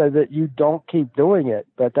it so that you don't keep doing it.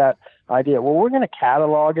 But that idea, we're going to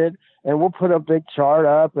catalog it, and we'll put a big chart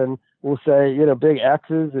up, and we'll say, big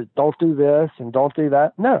X's that don't do this and don't do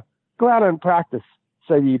that. No, go out and practice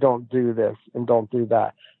so you don't do this and don't do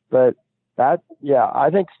that. But I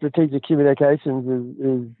think strategic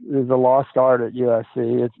communications is a lost art at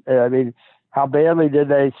USC. How badly did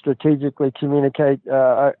they strategically communicate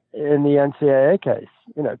in the NCAA case?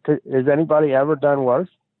 Has anybody ever done worse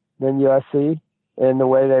than USC in the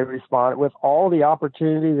way they responded, with all the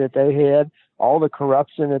opportunity that they had, all the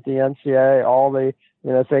corruption at the NCAA, all the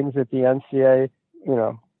things that the NCAA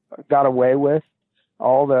got away with,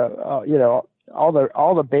 all the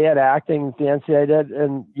all the bad acting the NCAA did,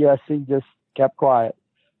 and USC just kept quiet.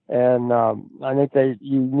 And I think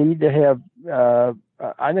you need to have.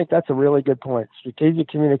 I think that's a really good point. Strategic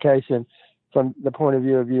communication from the point of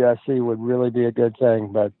view of USC would really be a good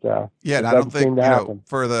thing. But and I don't think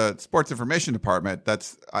for the sports information department,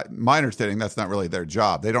 that's my understanding. That's not really their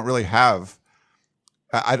job. They don't really have.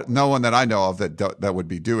 No one that I know of that would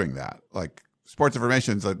be doing that. Like sports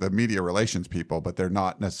information is like the media relations people, but they're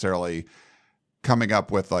not necessarily coming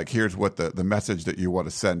up with like, here's what the message that you want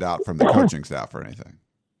to send out from the coaching staff or anything.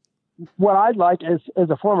 What I'd like is, as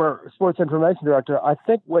a former sports information director, I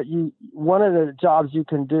think one of the jobs you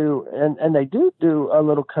can do, and they do a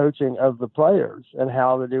little coaching of the players and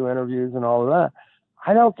how to do interviews and all of that.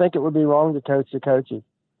 I don't think it would be wrong to coach the coaches.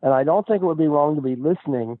 And I don't think it would be wrong to be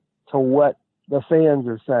listening to what the fans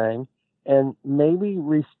are saying and maybe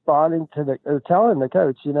responding to or telling the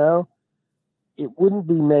coach, it wouldn't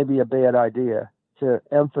be maybe a bad idea to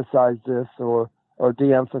emphasize this or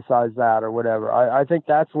de-emphasize that or whatever. I think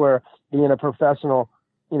that's where being a professional,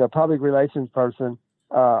 public relations person,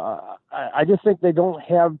 I just think they don't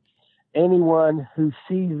have anyone who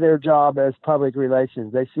sees their job as public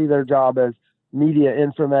relations. They see their job as media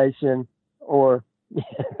information or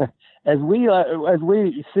as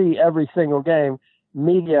we see every single game,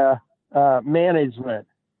 media management.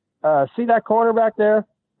 See that corner back there?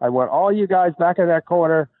 I want all you guys back in that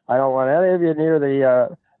corner. I don't want any of you near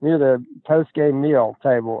the post-game meal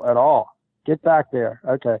table at all. Get back there.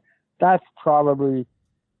 Okay. That's probably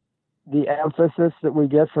the emphasis that we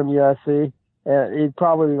get from USC. And you'd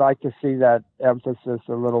probably like to see that emphasis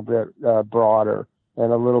a little bit broader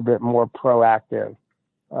and a little bit more proactive,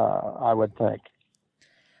 I would think.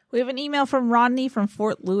 We have an email from Rodney from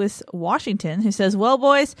Fort Lewis, Washington, who says, well,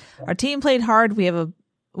 boys, our team played hard. We have a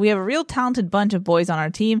real talented bunch of boys on our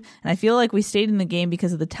team, and I feel like we stayed in the game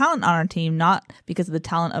because of the talent on our team, not because of the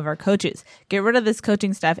talent of our coaches. Get rid of this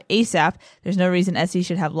coaching staff ASAP. There's no reason SC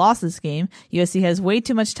should have lost this game. USC has way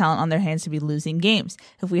too much talent on their hands to be losing games.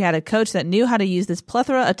 If we had a coach that knew how to use this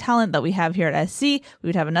plethora of talent that we have here at SC, we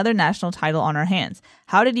would have another national title on our hands.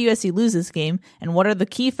 How did USC lose this game, and what are the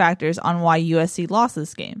key factors on why USC lost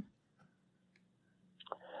this game?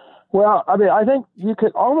 Well, I think you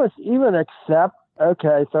could almost even accept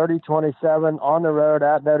 30-27 on the road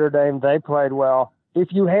at Notre Dame. They played well. If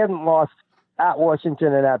you hadn't lost at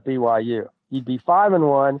Washington and at BYU, you'd be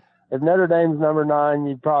 5-1. If Notre Dame's number 9,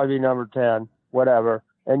 you'd probably be number 10, whatever.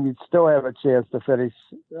 And you'd still have a chance to finish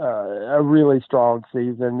a really strong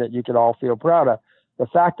season that you could all feel proud of. The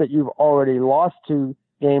fact that you've already lost 2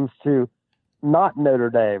 games to not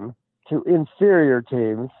Notre Dame, to inferior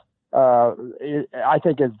teams, I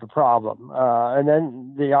think is the problem. And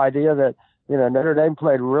then the idea that, Notre Dame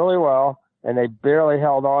played really well, and they barely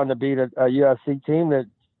held on to beat a USC team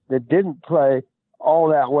that didn't play all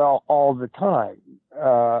that well all the time,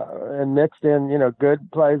 and mixed in,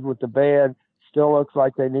 good plays with the bad. Still looks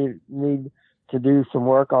like they need to do some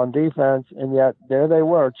work on defense, and yet there they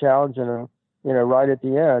were challenging them, right at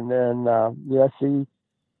the end. And USC,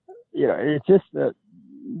 it's just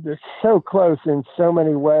they're so close in so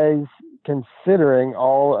many ways, considering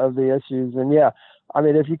all of the issues. And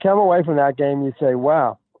if you come away from that game, you say,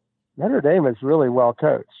 wow, Notre Dame is really well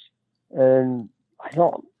coached. And I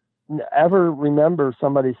don't ever remember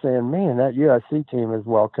somebody saying, man, that USC team is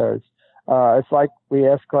well coached. It's like we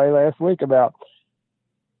asked Clay last week about,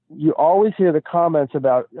 you always hear the comments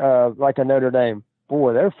about like a Notre Dame,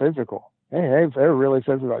 boy, they're physical. Hey, they're really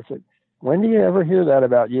physical. I said, when do you ever hear that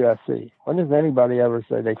about USC? When does anybody ever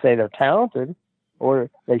say they're talented or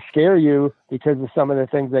they scare you because of some of the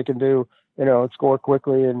things they can do, score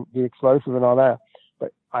quickly and be explosive and all that.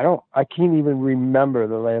 But I can't even remember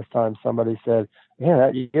the last time somebody said, yeah,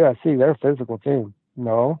 that USC, they're a physical team.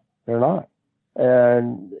 No, they're not.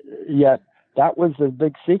 And yet that was the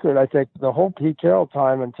big secret. I think the whole Pete Carroll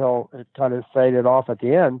time until it kind of faded off at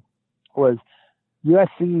the end was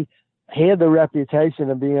USC had the reputation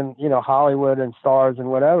of being, Hollywood and stars and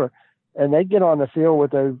whatever. And they'd get on the field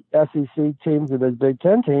with those SEC teams or those Big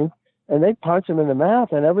Ten teams, and they'd punch them in the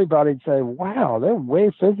mouth, and everybody'd say, wow, they're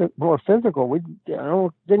way more physical. We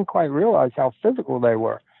didn't quite realize how physical they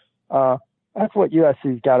were. That's what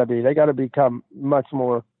USC's got to be. They got to become much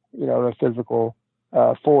more, a physical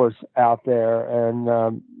force out there.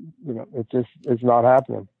 And, it just is not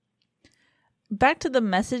happening. Back to the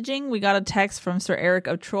messaging, we got a text from Sir Eric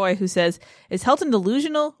of Troy who says, is Helton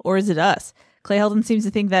delusional or is it us? Clay Helton seems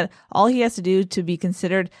to think that all he has to do to be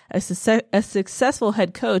considered a successful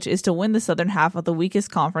head coach is to win the southern half of the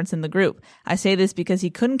weakest conference in the group. I say this because he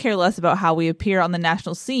couldn't care less about how we appear on the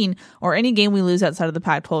national scene or any game we lose outside of the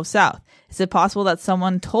Pac-12 South. Is it possible that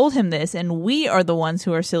someone told him this and we are the ones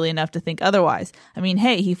who are silly enough to think otherwise? I mean,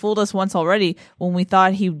 hey, he fooled us once already when we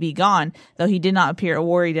thought he would be gone, though he did not appear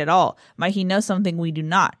worried at all. Might he know something we do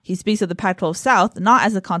not? He speaks of the Pac-12 South not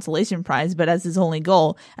as a consolation prize, but as his only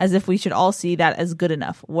goal, as if we should all see that as good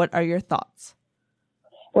enough. What are your thoughts?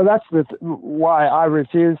 Well, that's why I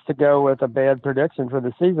refuse to go with a bad prediction for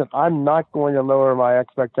the season. I'm not going to lower my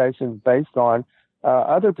expectations based on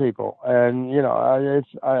other people. And,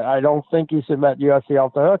 I don't think you should let USC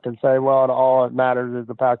off the hook and say, well, all that matters is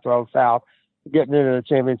the Pac-12 South getting into the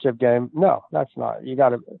championship game. No, that's not. You're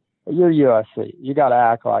USC. You got to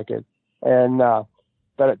act like it. And,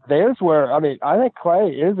 but there's where, I think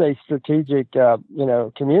Clay is a strategic,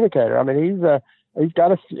 communicator. I mean, he's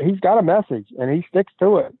got a message and he sticks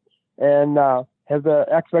to it. And, has the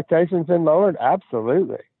expectations been lowered?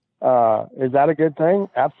 Absolutely. Is that a good thing?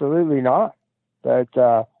 Absolutely not. But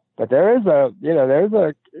there is there's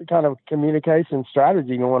a kind of communication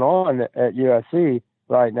strategy going on at USC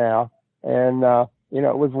right now. And,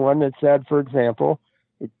 it was one that said, for example,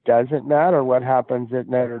 it doesn't matter what happens at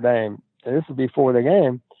Notre Dame. And this is before the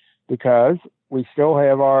game because we still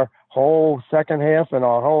have our whole second half and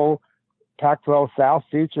our whole Pac-12 South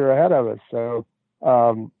future ahead of us. So,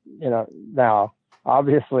 now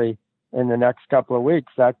obviously in the next couple of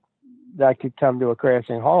weeks that could come to a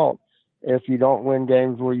crashing halt if you don't win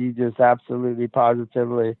games where you just absolutely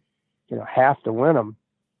positively, have to win them.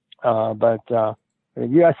 But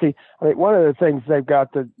USC, one of the things they've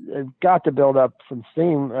got to build up some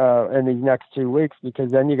steam in these next 2 weeks,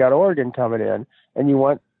 because then you got Oregon coming in, and you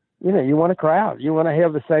want a crowd. You want to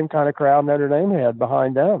have the same kind of crowd Notre Dame had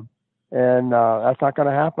behind them, and that's not going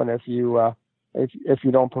to happen if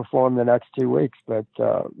you don't perform the next 2 weeks. But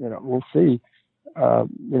we'll see,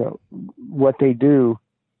 what they do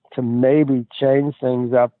to maybe change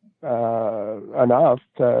things up enough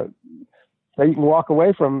so you can walk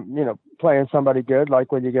away from playing somebody good,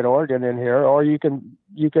 like when you get Oregon in here, or you can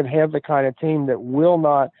have the kind of team that will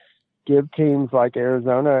not give teams like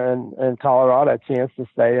Arizona and Colorado a chance to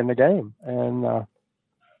stay in the game. And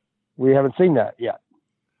we haven't seen that yet.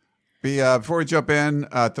 Before we jump in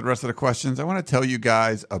to the rest of the questions, I want to tell you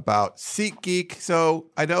guys about SeatGeek. So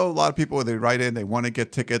I know a lot of people, when they write in, they want to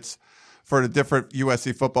get tickets for the different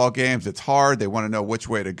USC football games. It's hard. They want to know which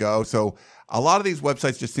way to go. So a lot of these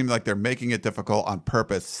websites just seem like they're making it difficult on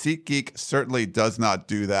purpose. SeatGeek certainly does not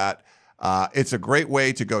do that. It's a great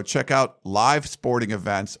way to go check out live sporting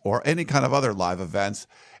events or any kind of other live events.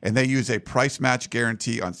 And they use a price match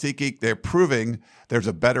guarantee on SeatGeek. They're proving there's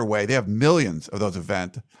a better way. They have millions of those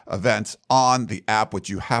events on the app, which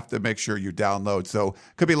you have to make sure you download. So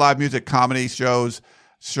it could be live music, comedy shows,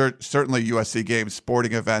 certainly USC games,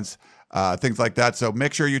 sporting events, things like that. So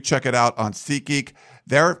make sure you check it out on SeatGeek.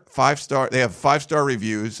 They have 5-star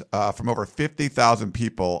reviews from over 50,000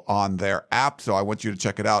 people on their app. So I want you to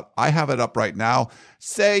check it out. I have it up right now.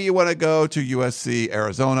 Say you want to go to USC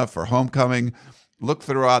Arizona for homecoming. Look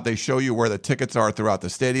throughout. They show you where the tickets are throughout the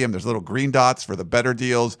stadium. There's little green dots for the better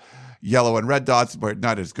deals, yellow and red dots where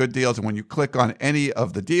not as good deals. And when you click on any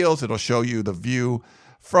of the deals, it'll show you the view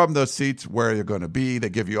from those seats where you're going to be. They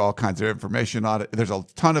give you all kinds of information on it. There's a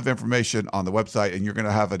ton of information on the website, and you're going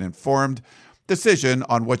to have an informed decision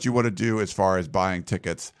on what you want to do as far as buying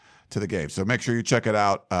tickets to the game. So make sure you check it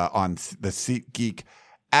out on the SeatGeek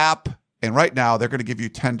app. And right now, they're going to give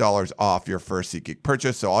you $10 off your first SeatGeek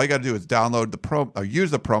purchase. So all you got to do is download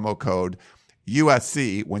use the promo code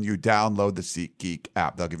USC when you download the SeatGeek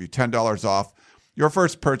app. They'll give you $10 off your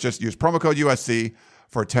first purchase. Use promo code USC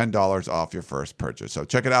for $10 off your first purchase. So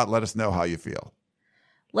check it out. Let us know how you feel.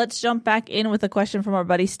 Let's jump back in with a question from our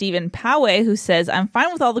buddy Stephen Poway, who says, I'm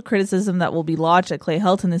fine with all the criticism that will be lodged at Clay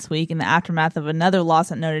Helton this week in the aftermath of another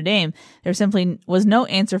loss at Notre Dame. There simply was no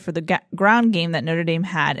answer for the ground game that Notre Dame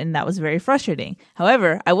had, and that was very frustrating.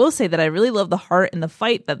 However, I will say that I really love the heart and the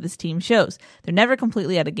fight that this team shows. They're never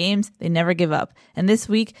completely out of games. They never give up. And this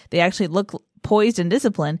week, they actually look poised and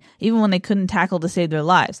disciplined, even when they couldn't tackle to save their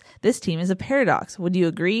lives. This team is a paradox. Would you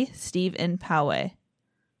agree, Steve and Poway?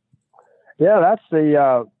 Yeah, that's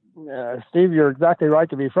the Steve. You're exactly right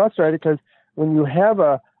to be frustrated, because when you have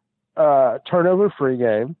a turnover-free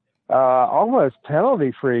game, almost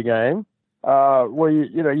penalty-free game, where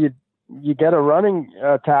you get a running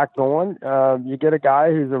attack going, you get a guy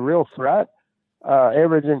who's a real threat,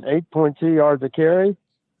 averaging 8.2 yards a carry.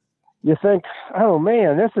 You think, oh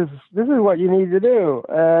man, this is what you need to do.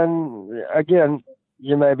 And again,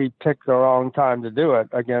 you maybe picked the wrong time to do it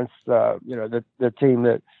against, the team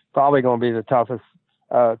that probably going to be the toughest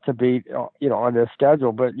to beat, on this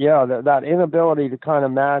schedule. But yeah, that inability to kind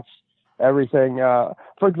of match everything.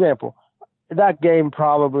 For example, that game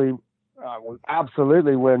probably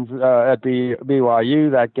absolutely wins at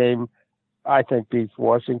BYU. That game, I think, beats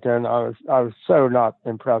Washington. I was so not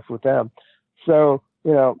impressed with them. So,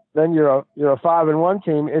 then you're a 5-1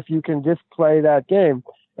 team if you can just play that game.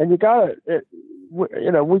 And you got to,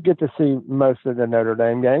 we get to see most of the Notre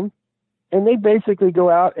Dame game, and they basically go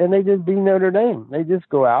out and they just beat Notre Dame. They just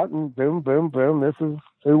go out and boom, boom, boom. This is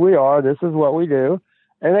who we are. This is what we do,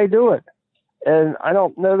 and they do it. And I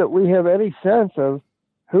don't know that we have any sense of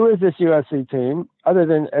who is this USC team, other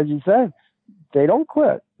than, as you said, they don't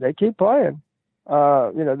quit. They keep playing.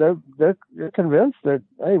 They're convinced that,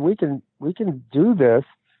 hey, we can do this,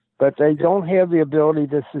 but they don't have the ability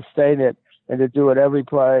to sustain it and to do it every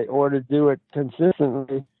play or to do it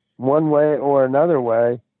consistently one way or another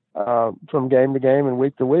way from game to game and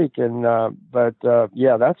week to week. And but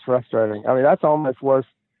that's frustrating. I mean, that's almost worse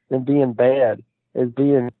than being bad, is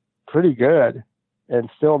being pretty good and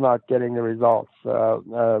still not getting the results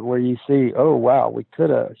where you see, oh, wow, we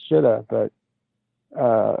coulda, shoulda, but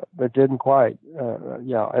didn't quite.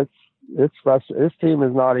 It's frustrating. This team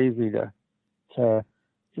is not easy to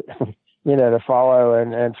follow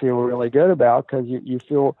and feel really good about, because you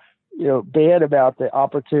feel bad about the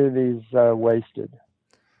opportunities wasted.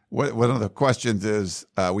 One of the questions is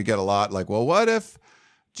we get a lot like, well, what if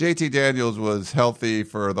JT Daniels was healthy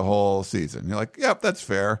for the whole season? You're like, yep, that's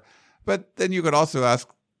fair. But then you could also ask,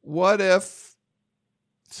 what if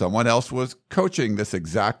someone else was coaching this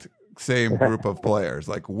exact same group of players?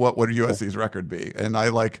 Like, what would USC's record be? And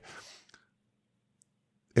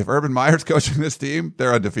if Urban Meyer's coaching this team,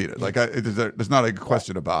 they're undefeated. Like, there's not a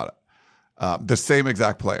question about it. The same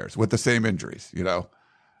exact players with the same injuries,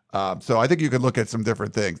 So I think you could look at some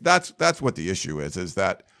different things. That's what the issue is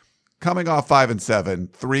that coming off 5-7,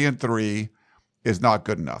 3-3 is not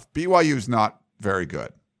good enough. BYU's not very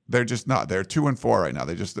good. They're just not. They're 2-4 right now.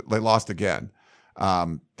 They lost again.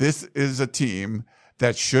 This is a team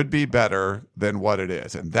that should be better than what it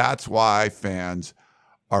is, and that's why fans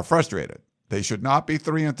are frustrated. They should not be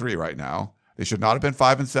 3-3 right now. They should not have been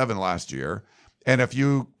 5-7 last year. And if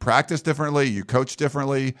you practice differently, you coach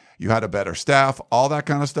differently, you had a better staff, all that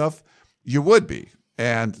kind of stuff, you would be.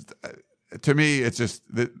 And to me, it's just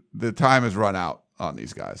the time has run out on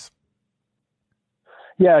these guys.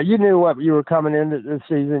 Yeah, you knew what you were coming into this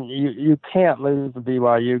season. You can't lose the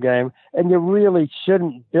BYU game, and you really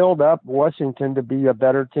shouldn't build up Washington to be a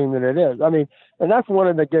better team than it is. I mean, and that's one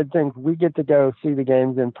of the good things. We get to go see the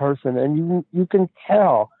games in person, and you can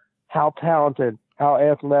tell how talented, how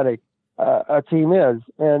athletic a team is.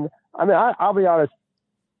 And I mean, I'll be honest,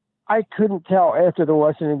 I couldn't tell after the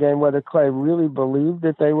Washington game whether Clay really believed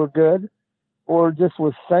that they were good or just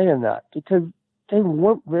was saying that, because they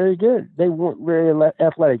weren't very good. They weren't very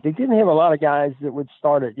athletic. They didn't have a lot of guys that would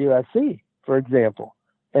start at USC, for example.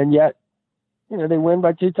 And yet, they win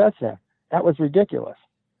by 2 touchdowns. That was ridiculous.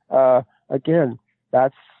 Again,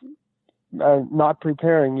 that's not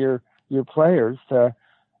preparing your players to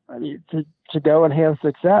go and have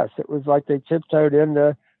success. It was like they tiptoed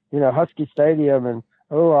into, Husky Stadium and,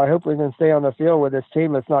 oh, I hope we can stay on the field with this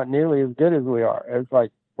team that's not nearly as good as we are. It's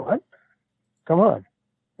like, what? Come on.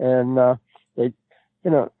 And,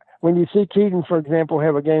 when you see Keaton, for example,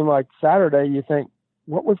 have a game like Saturday, you think,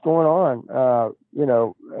 what was going on,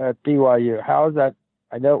 at BYU? How is that?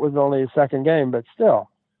 I know it was only a second game, but still,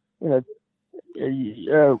 what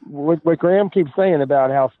Graham keeps saying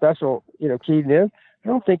about how special, Keaton is, I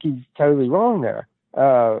don't think he's totally wrong there.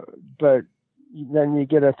 But then you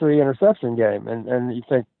get a 3-interception game, and you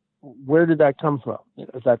think, where did that come from?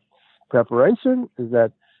 Is that preparation? Is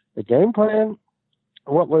that the game plan?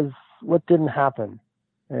 What didn't happen?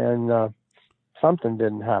 And something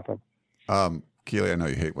didn't happen. Keely, I know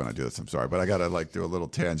you hate when I do this. I'm sorry, but I got to do a little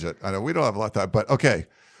tangent. I know we don't have a lot of time, but okay.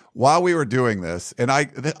 While we were doing this, and I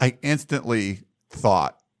instantly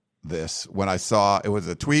thought this when I saw it was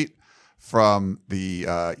a tweet from the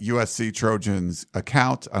USC Trojans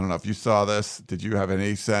account. I don't know if you saw this. Did you have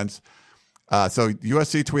any sense? So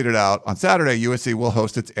USC tweeted out on Saturday, USC will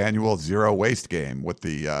host its annual zero waste game with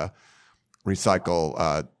the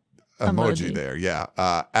recycle emoji there. Yeah.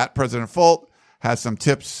 At President Folt has some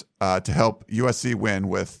tips to help USC win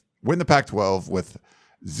the Pac-12 with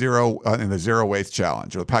in the zero waste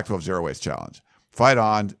challenge, or the Pac-12 zero waste challenge. Fight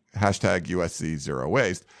on, #USC zero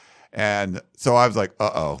waste. And so I was like,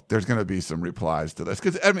 there's going to be some replies to this.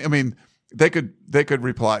 Because, I mean, they could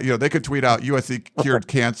reply, they could tweet out USC cured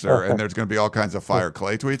cancer, and there's going to be all kinds of fire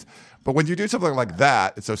Clay tweets. But when you do something like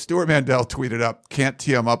that, so Stuart Mandel tweeted up, "Can't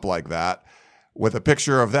tee him up like that," with a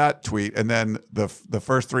picture of that tweet, and then the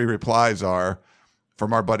first three replies are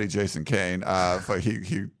from our buddy Jason Kane. Is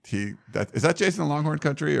that Jason in Longhorn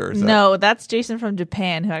Country, or is no? That's Jason from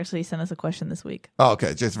Japan, who actually sent us a question this week. Oh,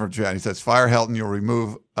 okay, Jason from Japan. He says, "Fire Helton, you'll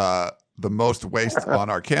remove the most waste on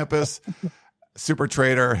our campus." Super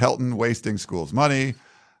trader, Helton wasting school's money.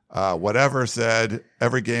 Whatever said,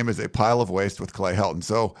 every game is a pile of waste with Clay Helton.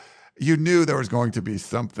 So you knew there was going to be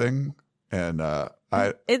something, and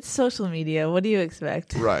it's social media. What do you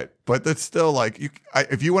expect? Right, but that's still like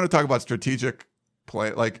if you want to talk about strategic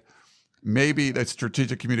play, like maybe that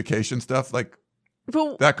strategic communication stuff, like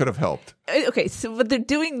that could have helped. Okay, but they're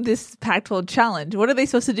doing this Pac-12 challenge. What are they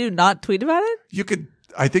supposed to do? Not tweet about it?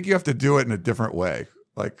 I think you have to do it in a different way.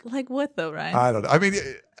 Like what though, Ryan? I don't know. I mean,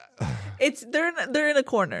 they're in a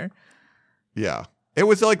corner. Yeah, it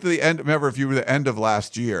was like the end. Remember, if you were the end of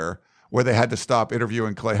last year, where they had to stop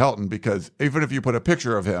interviewing Clay Helton because even if you put a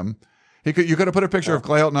picture of him, you could have put a picture of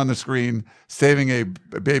Clay Helton on the screen saving a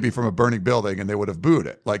baby from a burning building, and they would have booed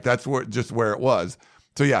it. Like that's just where it was.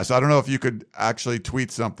 So yeah, so I don't know if you could actually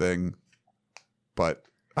tweet something, but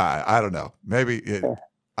I don't know. Maybe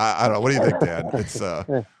I don't know. What do you think, Dan? It's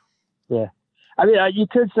yeah. I mean, you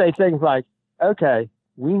could say things like, okay,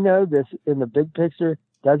 we know this in the big picture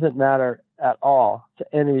doesn't matter at all to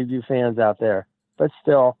any of you fans out there, but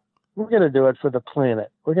still, we're going to do it for the planet.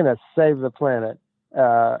 We're going to save the planet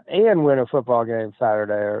and win a football game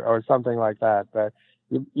Saturday or something like that. But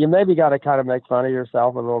you maybe got to kind of make fun of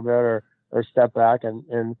yourself a little bit or step back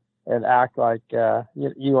and act like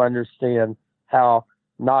you understand how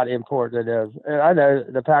not important it is. And I know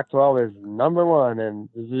the Pac-12 is number one in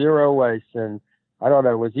zero waste, and I don't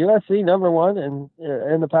know, was USC number one in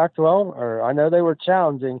the Pac-12? Or I know they were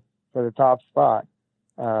challenging for the top spot,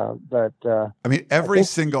 but I mean,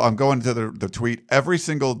 I'm going to the tweet. Every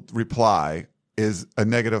single reply is a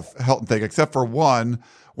negative Helton thing, except for one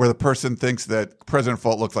where the person thinks that President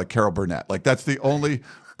Folt looks like Carol Burnett. Like those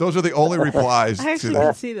are the only replies. I actually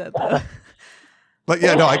can see that though. But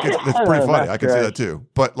yeah, no, it's pretty funny. I can see that too.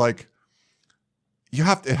 But like,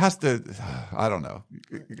 it has to, I don't know.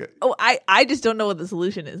 I just don't know what the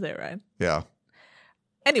solution is there, Ryan. Yeah.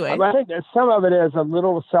 Anyway. I think that some of it is a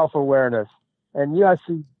little self-awareness. And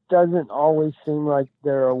USC doesn't always seem like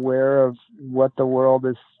they're aware of what the world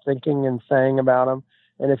is thinking and saying about them.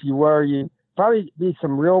 And if you were, you'd probably be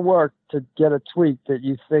some real work to get a tweet that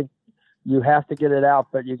you think you have to get it out,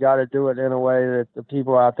 but you got to do it in a way that the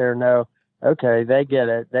people out there know, okay, they get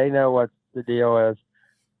it. They know what the deal is.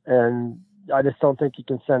 And I just don't think you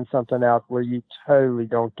can send something out where you totally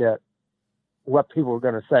don't get what people are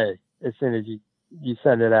going to say as soon as you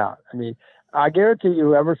send it out. I mean, I guarantee you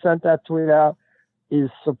whoever sent that tweet out is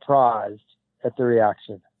surprised at the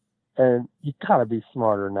reaction. And you gotta be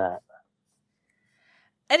smarter than that.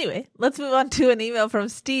 Anyway, let's move on to an email from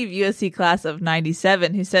Steve, USC class of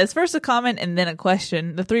 97, who says, first a comment and then a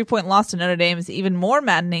question. The 3-point loss to Notre Dame is even more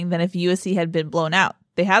maddening than if USC had been blown out.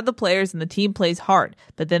 They have the players and the team plays hard,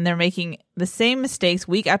 but then they're making the same mistakes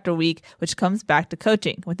week after week, which comes back to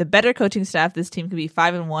coaching. With a better coaching staff, this team could be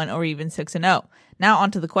 5-1 or even 6-0. Now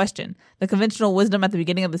on to the question. The conventional wisdom at the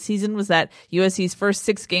beginning of the season was that USC's first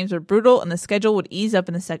 6 games were brutal and the schedule would ease up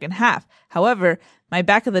in the second half. However, my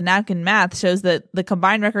back of the napkin math shows that the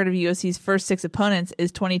combined record of USC's first 6 opponents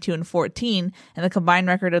is 22-14, and the combined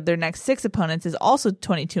record of their next 6 opponents is also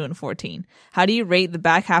 22-14. How do you rate the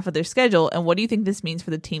back half of their schedule, and what do you think this means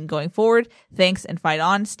for the team going forward? Thanks, and fight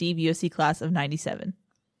on, Steve, USC class of 97.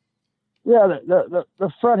 Yeah, the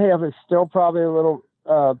front half is still probably a little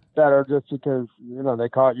better just because, they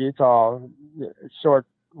caught Utah short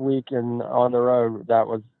week and on the road. That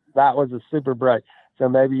was a super break. So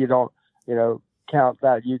maybe you don't, count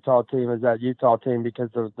that Utah team as that Utah team because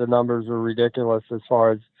the numbers are ridiculous as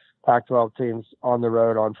far as Pac-12 teams on the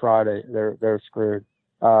road on Friday. They're screwed.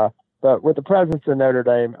 But with the presence of Notre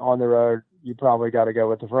Dame on the road, you probably got to go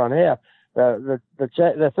with the front half. The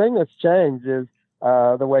thing that's changed is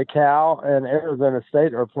the way Cal and Arizona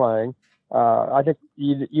State are playing. I think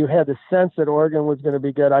you had the sense that Oregon was going to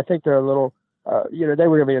be good. I think they're a little, they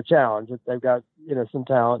were going to be a challenge. They've got, some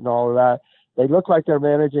talent and all of that. They look like they're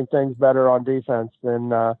managing things better on defense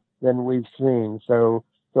than we've seen. So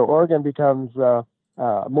Oregon becomes more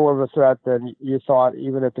of a threat than you thought,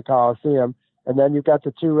 even at the Coliseum. And then you've got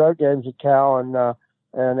the 2 road games at Cal and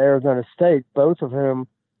Arizona State, both of whom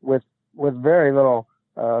with very little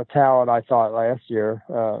talent, I thought, last year.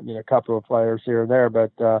 A couple of players here and there,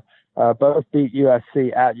 but both beat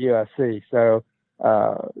USC at USC. So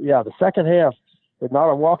the second half is not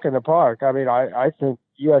a walk in the park. I mean, I think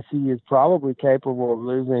USC is probably capable of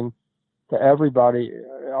losing to everybody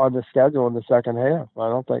on the schedule in the second half. I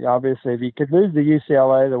don't think, obviously, if you could lose to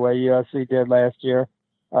UCLA the way USC did last year,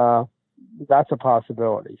 that's a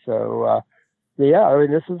possibility. So, I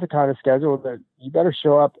mean, this is the kind of schedule that you better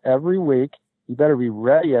show up every week. You better be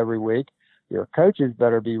ready every week. Your coaches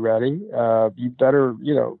better be ready. You better,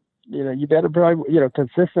 you better probably,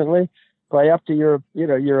 consistently play up to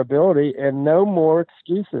your ability, and no more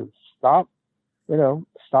excuses. Stop the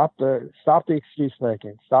excuse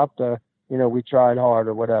making. Stop the, we tried hard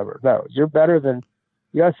or whatever. No, you're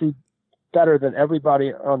USC better than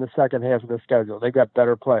everybody on the second half of the schedule. They got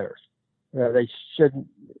better players. They should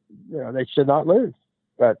not lose.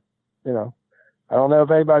 But, I don't know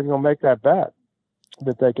if anybody's going to make that bet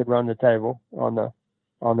that they could run the table on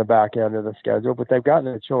the back end of the schedule, but they've gotten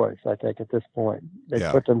a choice, I think, at this point. They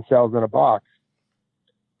put themselves in a box.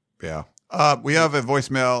 Yeah. We have a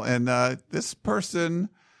voicemail, and this person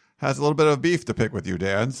has a little bit of beef to pick with you,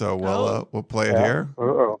 Dan. So we'll play it here.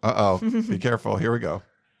 Uh-oh. Be careful. Here we go.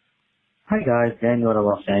 Hi, guys. Daniel out of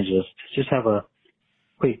Los Angeles. Just have a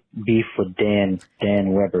quick beef with Dan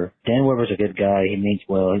Weber. Dan Weber's a good guy. He means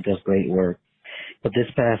well. He does great work. But this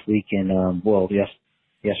past weekend,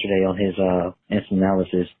 yesterday on his instant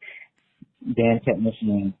analysis, Dan kept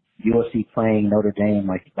mentioning USC playing Notre Dame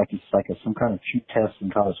like it's like some kind of true test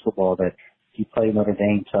in college football, that if you play Notre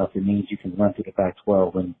Dame tough, it means you can run through the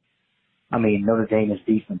Pac-12. And I mean, Notre Dame is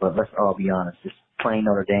decent, but let's all be honest. Just playing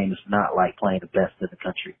Notre Dame is not like playing the best in the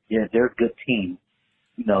country. Yeah, they're a good team.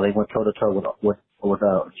 They went toe-to-toe with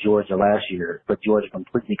Georgia last year, but Georgia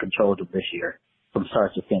completely controlled them this year from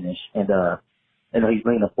start to finish. And he's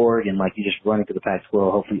bringing up Oregon like you just running through the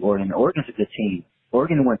Pac-12. Hopefully Oregon's a good team.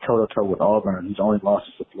 Oregon went toe-to-toe with Auburn, whose only loss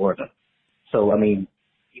is to Florida. So, I mean,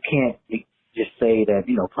 you can't just say that,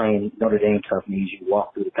 playing Notre Dame tough means you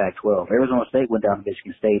walk through the Pac-12. Arizona State went down to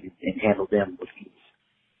Michigan State and handled them with ease.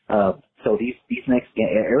 So these next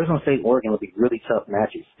games, Arizona State, Oregon will be really tough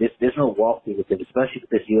matches. There's no walkthrough with it, especially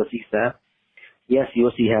with this USC staff. Yes,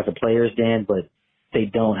 USC has the players, Dan, but they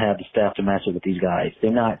don't have the staff to match up with these guys.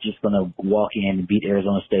 They're not just going to walk in and beat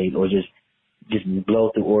Arizona State or just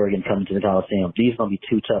blow through Oregon coming to the Coliseum. These are going to be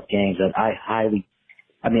two tough games that I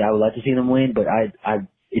would like to see them win, but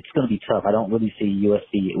it's going to be tough. I don't really see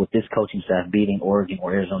USC with this coaching staff beating Oregon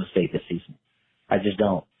or Arizona State this season. I just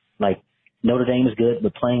don't. Like, Notre Dame is good,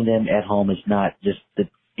 but playing them at home is not just the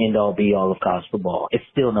end-all, be-all of college football. It's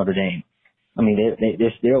still Notre Dame. I mean,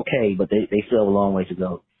 they're okay, but they still have a long way to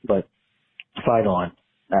go. But fight on.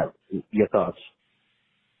 Your thoughts?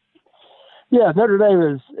 Yeah, Notre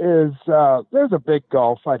Dame is there's a big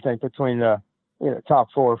gulf, I think, between the top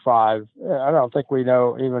 4 or 5. I don't think we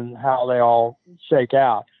know even how they all shake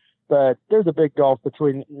out, but there's a big gulf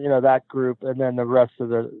between that group and then the rest of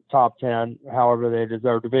the top 10, however they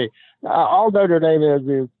deserve to be. All Notre Dame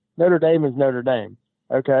is Notre Dame is Notre Dame.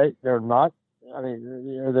 Okay, they're not. I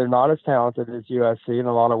mean, they're not as talented as USC in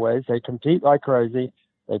a lot of ways. They compete like crazy.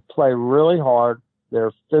 They play really hard.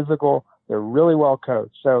 They're physical. They're really well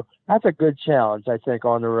coached. So that's a good challenge, I think,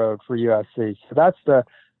 on the road for USC. So that's the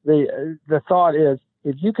thought is,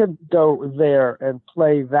 if you can go there and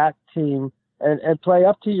play that team and play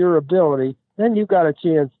up to your ability, then you've got a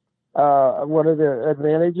chance. One of the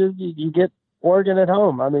advantages, you get Oregon at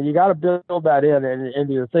home. I mean, you got to build that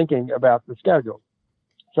into your thinking about the schedule.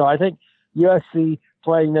 So I think USC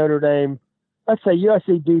playing Notre Dame, let's say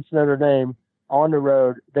USC beats Notre Dame on the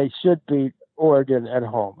road, they should beat Oregon at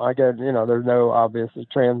home. I get, there's no obvious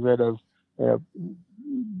transit of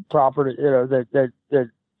property, that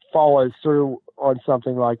follows through on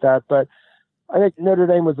something like that. But I think Notre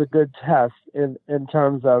Dame was a good test in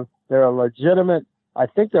terms of they're a legitimate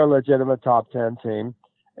top 10 team,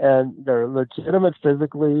 and they're legitimate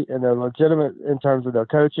physically, and they're legitimate in terms of their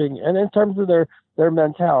coaching and in terms of their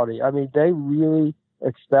mentality. I mean, they really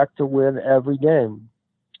expect to win every game.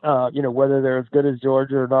 Whether they're as good as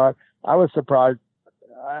Georgia or not. I was surprised.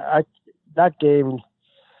 That game,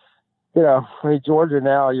 Georgia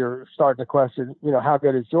now, you're starting to question, how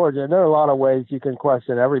good is Georgia? And there are a lot of ways you can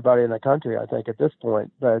question everybody in the country, I think, at this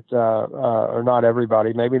point, but or not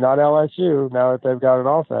everybody, maybe not LSU now that they've got an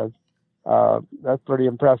offense. That's pretty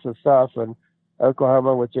impressive stuff. And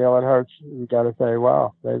Oklahoma with Jalen Hurts, you got to say,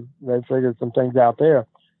 wow, they've figured some things out there.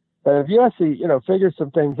 But if USC, figures some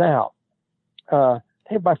things out,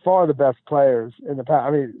 they have by far the best players in the past.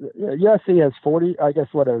 I mean, USC has 47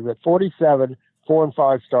 4- and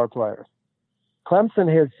 5-star players. Clemson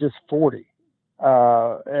has just 40.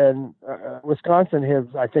 And Wisconsin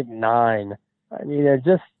has, I think, 9. I mean,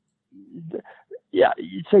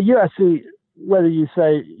 so USC whether you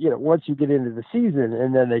say, once you get into the season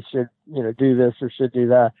and then they should, do this or should do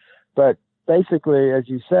that. But basically, as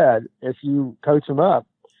you said, if you coach them up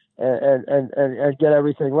and get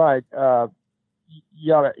everything right,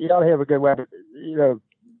 you ought to have a good way,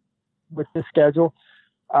 with this schedule.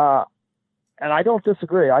 And I don't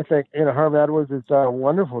disagree. I think, Herm Edwards has done a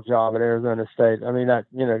wonderful job at Arizona State. I mean,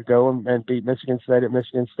 go and beat Michigan State at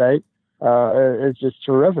Michigan State is just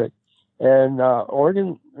terrific. And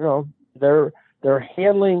Oregon, they're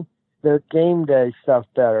handling their game day stuff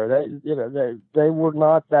better. They were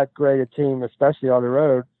not that great a team, especially on the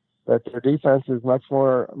road, but their defense is much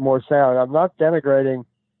more sound. I'm not denigrating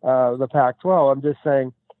the Pac-12. I'm just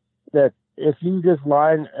saying that if you just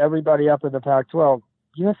line everybody up in the Pac-12,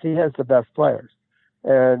 USC has the best players.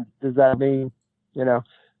 And does that mean,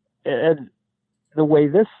 and the way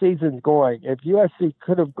this season's going, if USC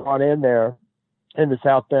could have gone in there in the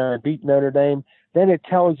South Bend and beat Notre Dame, then it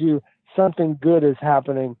tells you something good is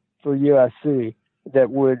happening for USC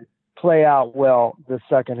that would play out well the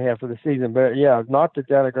second half of the season. But yeah, not to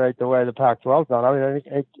denigrate the way the Pac-12's done. I mean, I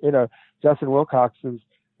think, Justin Wilcox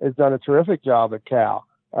has done a terrific job at Cal.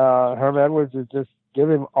 Herm Edwards is just give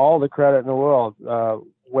him all the credit in the world.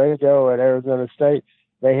 Way to go at Arizona State.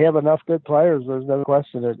 They have enough good players. There's no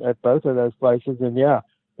question at both of those places. And yeah,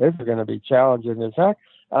 this is going to be challenging. In fact,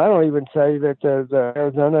 I don't even say that the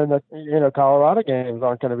Arizona and the Colorado games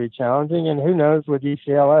aren't going to be challenging. And who knows with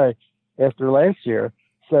UCLA after last year.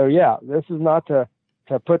 So yeah, this is not to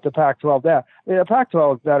put the Pac-12 down. I mean, the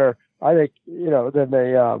Pac-12 is better, I think, than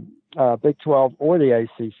the Big 12 or the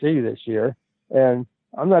ACC this year. And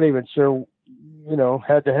I'm not even sure,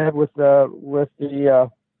 head to head with the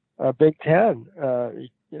Big 10.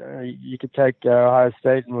 You could take Ohio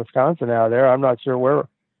State and Wisconsin out of there. I'm not sure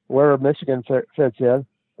where Michigan fits in.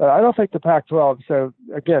 I don't think the Pac-12. So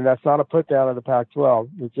again, that's not a put down of the Pac-12.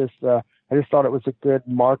 It's just I just thought it was a good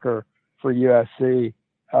marker for USC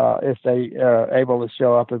if they are able to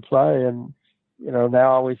show up and play. And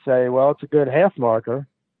now we say, well, it's a good half marker.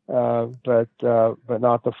 But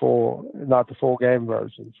not the full game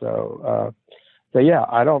version. So yeah,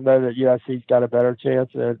 I don't know that USC's got a better chance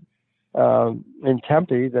in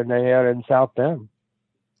Tempe than they had in South Bend.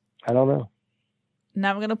 I don't know.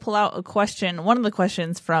 Now I'm going to pull out a question, one of the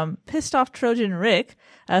questions from Pissed Off Trojan Rick,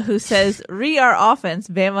 who says, our offense,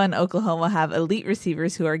 Bama and Oklahoma have elite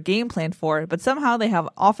receivers who are game planned for, but somehow they have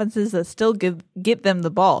offenses that still get them the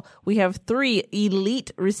ball. We have 3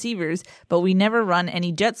 elite receivers, but we never run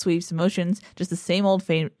any jet sweeps, motions, just the same old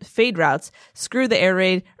fade routes. Screw the air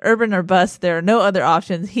raid, urban or bust. There are no other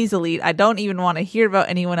options. He's elite. I don't even want to hear about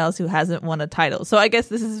anyone else who hasn't won a title. So I guess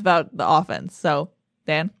this is about the offense. So,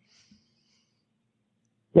 Dan?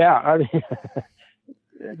 Yeah, I mean,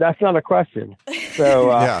 that's not a question.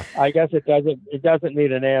 So yeah. I guess it doesn't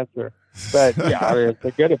need an answer. But yeah, I mean, it's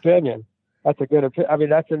a good opinion. That's a good opinion. I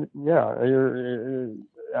mean,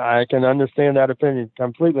 I can understand that opinion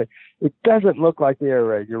completely. It doesn't look like the air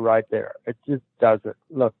raid. You're right there. It just doesn't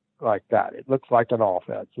look like that. It looks like an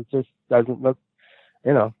offense. It just doesn't look,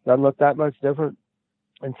 doesn't look that much different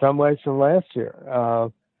in some ways from last year.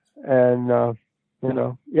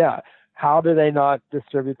 Yeah. How do they not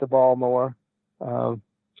distribute the ball more?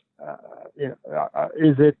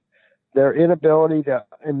 Is it their inability to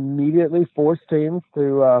immediately force teams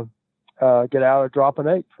to get out of drop an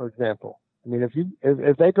 8, for example? I mean,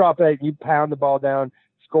 if they drop 8, you pound the ball down,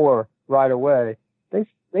 score right away. They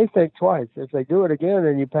think twice. If they do it again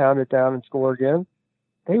and you pound it down and score again,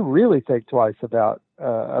 they really think twice about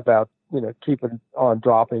keeping on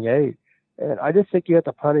dropping 8. And I just think you have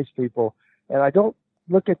to punish people. And I don't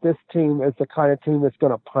look at this team as the kind of team that's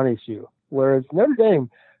going to punish you. Whereas Notre Dame,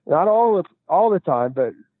 not all the time,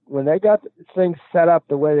 but when they got things set up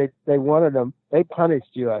the way they wanted them, they punished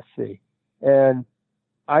USC. And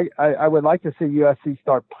I would like to see USC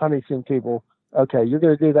start punishing people. Okay, you're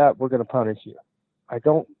going to do that, we're going to punish you.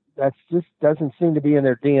 That just doesn't seem to be in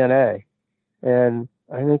their DNA. And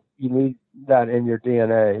I think you need that in your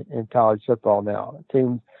DNA in college football now.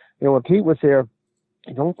 Teams, when Pete was here,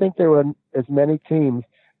 I don't think there were as many teams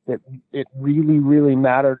that it really, really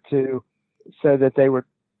mattered to, so that they were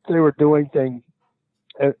doing things,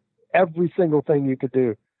 every single thing you could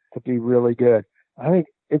do to be really good. I think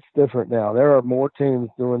it's different now. There are more teams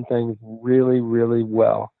doing things really, really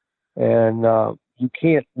well, and you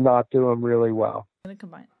can't not do them really well.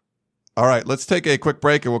 All right, let's take a quick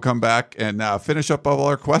break and we'll come back and finish up all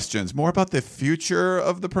our questions. More about the future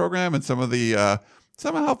of the program and some of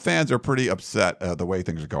how fans are pretty upset the way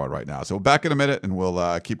things are going right now. So back in a minute, and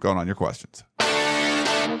we'll keep going on your questions.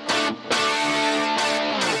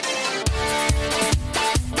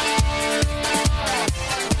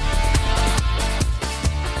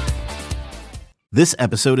 This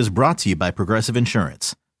episode is brought to you by Progressive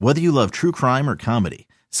Insurance. Whether you love true crime or comedy,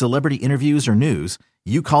 celebrity interviews or news,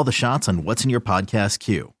 you call the shots on what's in your podcast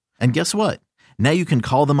queue. And guess what? Now you can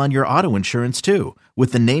call them on your auto insurance too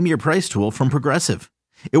with the Name Your Price tool from Progressive.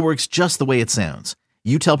 It works just the way it sounds.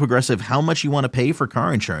 You tell Progressive how much you want to pay for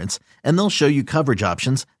car insurance, and they'll show you coverage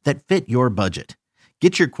options that fit your budget.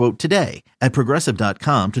 Get your quote today at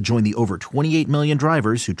Progressive.com to join the over 28 million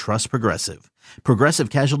drivers who trust Progressive. Progressive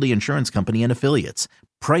Casualty Insurance Company and Affiliates.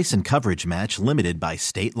 Price and coverage match limited by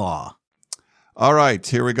state law. All right,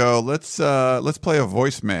 here we go. Let's play a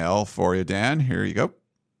voicemail for you, Dan. Here you go.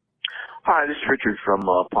 Hi, this is Richard from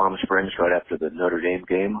Palm Springs right after the Notre Dame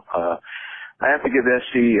game. I have to give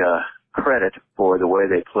SC credit for the way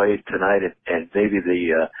they played tonight, and maybe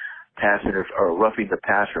the or roughing the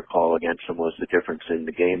passer call against them was the difference in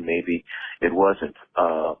the game. Maybe it wasn't.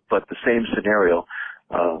 But the same scenario,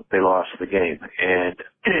 they lost the game. And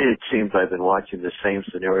it seems I've been watching the same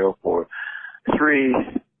scenario for 3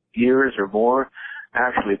 years or more.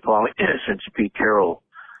 Actually, probably since Pete Carroll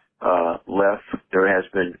left, there has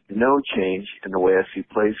been no change in the way SC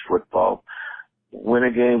plays football. Win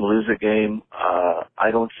a game, lose a game. I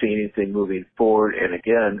don't see anything moving forward. And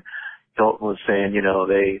again, Hilton was saying,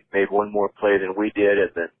 they made one more play than we did, and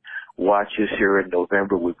then watch us here in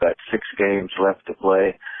November. We've got 6 games left to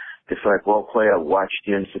play. It's like, well, Clay, I watched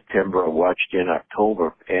you in September, I watched you in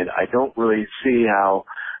October, and I don't really see how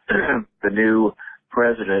the new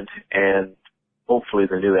president and hopefully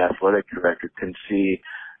the new athletic director can see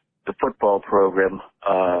the football program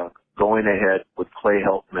going ahead with Clay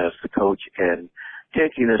Helton as the coach and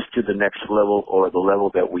taking us to the next level, or the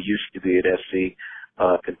level that we used to be at SC,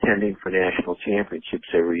 contending for national championships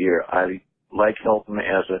every year. I like Helton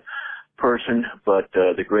as a person, but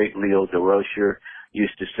the great Leo DeRocher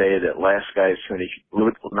used to say that nice guys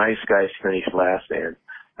finish last, and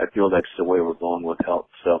I feel that's the way we're going with Helton.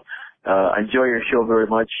 So I enjoy your show very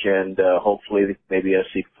much, and hopefully maybe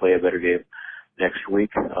SC can play a better game next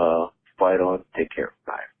week. Fight on. Take care.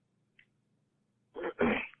 Bye.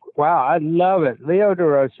 Wow, I love it. Leo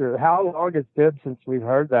DeRocher. How long it's been since we've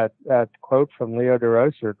heard that quote from Leo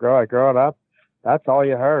DeRocher? Growing up, that's all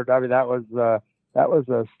you heard. I mean, that was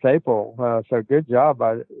a staple. So good job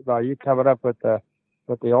by you coming up with the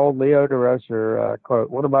old Leo DeRocher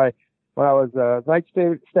quote. When I was night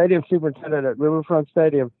stadium superintendent at Riverfront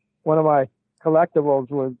Stadium, one of my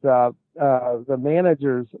collectibles was the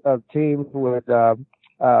managers of teams would put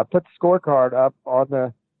the scorecard up on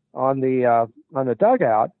the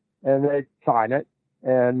dugout, and they'd sign it.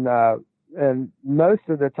 And most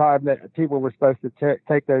of the time that people were supposed to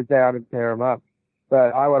take those down and tear them up.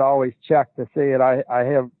 But I would always check to see it. I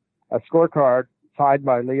have a scorecard signed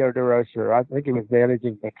by Leo DeRocher. I think he was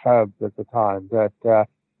managing the Cubs at the time. But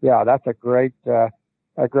yeah, that's a great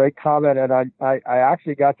comment. And I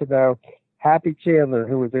actually got to know Happy Chandler,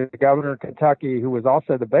 who was the governor of Kentucky, who was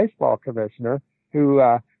also the baseball commissioner, who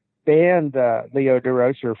banned Leo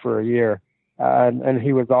DeRocher for a year. And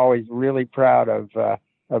he was always really proud of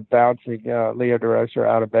bouncing Leo DeRocher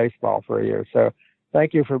out of baseball for a year. So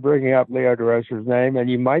thank you for bringing up Leo DeRocher's name. And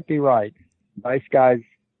you might be right. Nice guys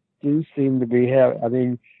do seem to be, I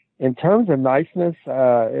mean, in terms of niceness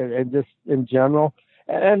and just in general,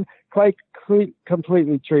 and Clay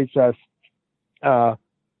completely treats us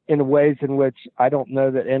in ways in which I don't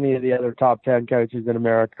know that any of the other top 10 coaches in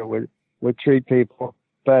America would treat people.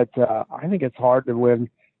 But I think it's hard to win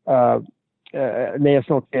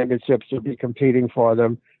national championships, to be competing for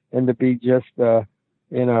them, and to be just a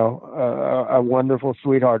wonderful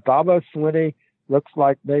sweetheart. Dabo Swinney looks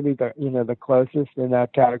like maybe the closest in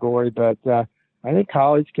that category, but I think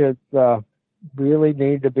college kids really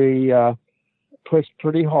need to be pushed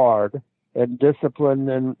pretty hard and disciplined,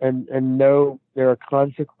 and know there are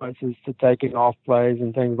consequences to taking off plays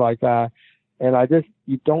and things like that. And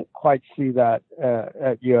you don't quite see that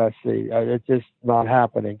at USC. It's just not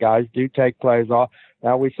happening. Guys do take plays off.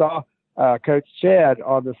 Now, we saw Coach Chad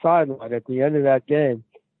on the sideline at the end of that game.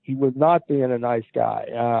 He was not being a nice guy.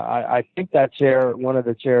 I think one of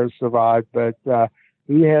the chairs survived, but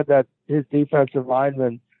he had his defensive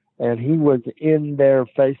lineman, and he was in their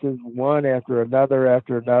faces one after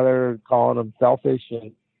another, calling them selfish.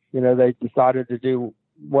 And, they decided to do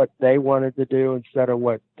what they wanted to do instead of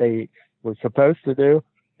what they was supposed to do,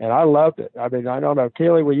 and I loved it. I mean, I don't know,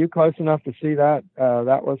 Keely, were you close enough to see that?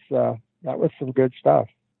 That was some good stuff.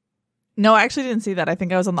 No, I actually didn't see that. I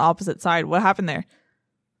think I was on the opposite side. What happened there?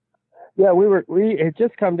 Yeah, we had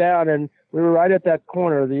just come down, and we were right at that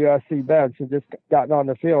corner of the USC bench and just gotten on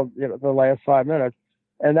the field, the last 5 minutes,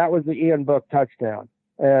 and that was the Ian Book touchdown.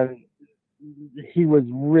 And he was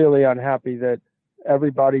really unhappy that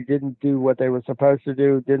everybody didn't do what they were supposed to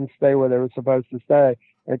do, didn't stay where they were supposed to stay.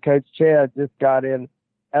 And Coach Chad just got in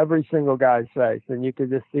every single guy's face, and you could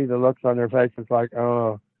just see the looks on their faces like,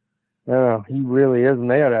 oh, no, he really is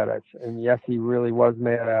mad at us. And yes, he really was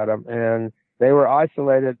mad at them. And they were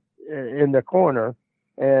isolated in the corner,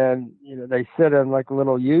 and they sit in like a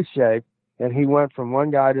little U shape, and he went from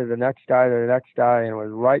one guy to the next guy to the next guy and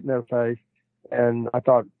was right in their face. And I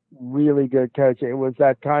thought, really good coach. It was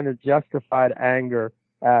that kind of justified anger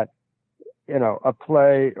at a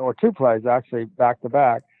play or two plays actually back to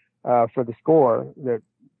back for the score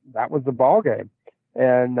that was the ball game.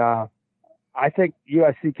 And I think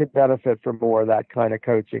USC could benefit from more of that kind of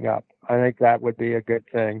coaching up. I think that would be a good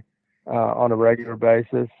thing on a regular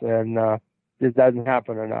basis, and it doesn't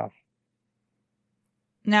happen enough.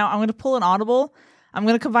 Now I'm going to pull an audible. I'm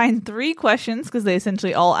going to combine 3 questions because they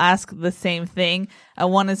essentially all ask the same thing.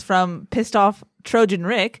 One is from Pissed Off Trojan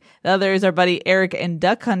Rick. The other is our buddy Eric in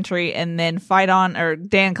Duck Country. And then Fight On, or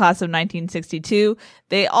Dan, class of 1962.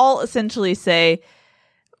 They all essentially say,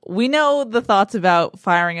 we know the thoughts about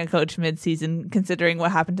firing a coach midseason, considering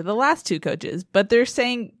what happened to the last 2 coaches. But they're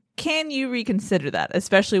saying, can you reconsider that,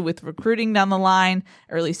 especially with recruiting down the line,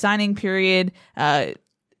 early signing period?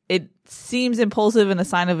 It seems impulsive and a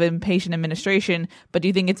sign of impatient administration, but do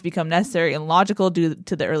you think it's become necessary and logical due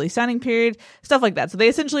to the early signing period? Stuff like that. So they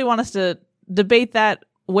essentially want us to debate that,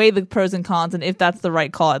 weigh the pros and cons, and if that's the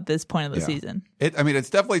right call at this point of the season. It's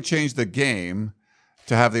definitely changed the game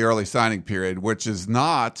to have the early signing period, which is it's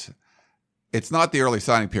not the early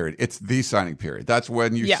signing period. It's the signing period. That's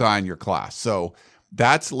when you sign your class. So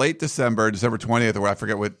that's late December 20th, or I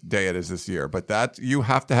forget what day it is this year, but that you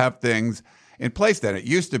have to have things in place then. It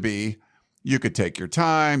used to be you could take your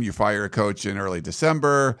time, you fire a coach in early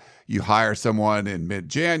December, you hire someone in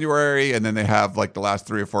mid-January, and then they have like the last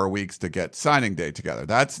 3 or 4 weeks to get signing day together.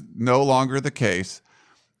 That's no longer the case,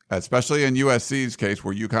 especially in USC's case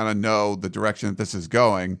where you kind of know the direction that this is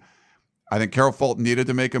going. I think Carol Fulton needed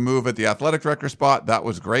to make a move at the athletic director spot. That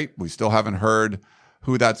was great. We still haven't heard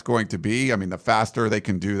who that's going to be. I mean, the faster they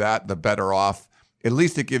can do that, the better off. At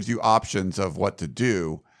least it gives you options of what to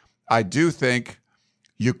do. I do think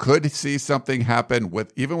you could see something happen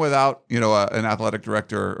even without, an athletic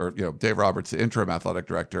director or, Dave Roberts, the interim athletic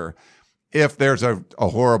director, if there's a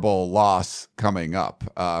horrible loss coming up.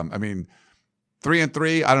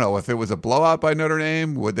 3-3, I don't know if it was a blowout by Notre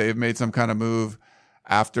Dame, would they have made some kind of move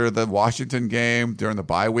after the Washington game during the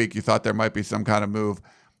bye week? You thought there might be some kind of move.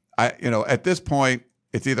 At this point,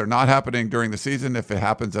 it's either not happening during the season if it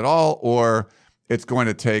happens at all, or it's going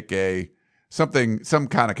to take some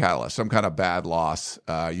kind of catalyst, some kind of bad loss.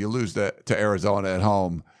 You lose to Arizona at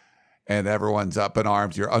home and everyone's up in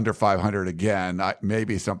arms. You're under 500 again.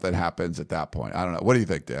 Maybe something happens at that point. I don't know. What do you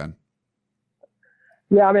think, Dan?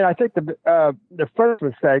 Yeah, I think the first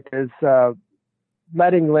mistake is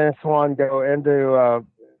letting Lance Swann go into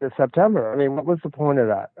the September. What was the point of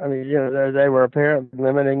that? They were apparently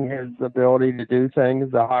limiting his ability to do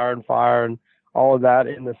things, the hire and fire and all of that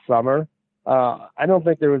in the summer. I don't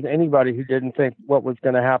think there was anybody who didn't think what was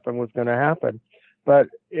going to happen was going to happen. But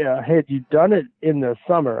had you done it in the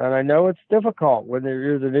summer, and I know it's difficult when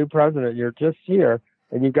you're the new president, you're just here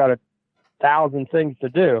and you've got 1,000 things to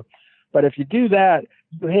do. But if you do that,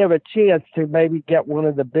 you have a chance to maybe get one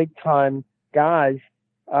of the big time guys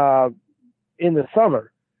in the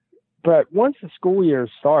summer. But once the school year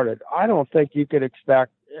started, I don't think you could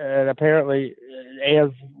expect, and apparently, as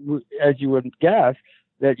you would guess,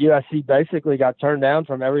 that USC basically got turned down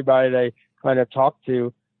from everybody they kind of talked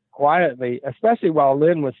to quietly, especially while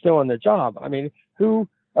Lynn was still in the job. Who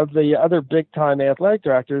of the other big-time athletic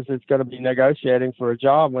directors is going to be negotiating for a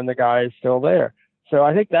job when the guy is still there? So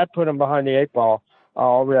I think that put him behind the 8 ball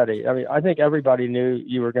already. I think everybody knew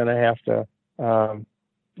you were going to have to,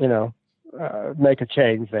 make a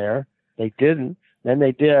change there. They didn't. Then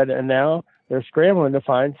they did, and now they're scrambling to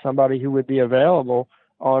find somebody who would be available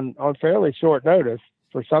on fairly short notice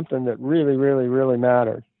for something that really, really, really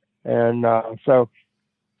matters. And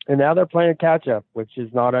and now they're playing catch up, which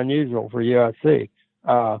is not unusual for USC.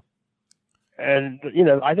 I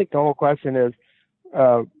think the whole question is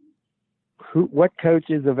what coach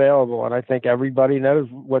is available, and I think everybody knows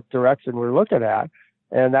what direction we're looking at,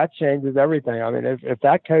 and that changes everything. If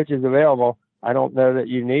that coach is available, I don't know that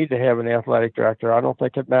you need to have an athletic director. I don't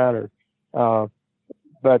think it matters. But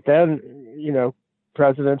then,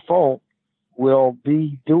 President Folt will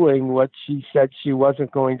be doing what she said she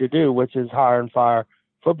wasn't going to do, which is hire and fire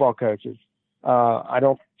football coaches. I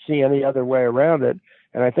don't see any other way around it.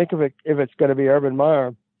 And I think if it's going to be Urban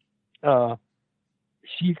Meyer,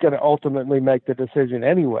 she's going to ultimately make the decision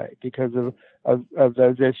anyway because of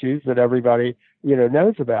those issues that everybody,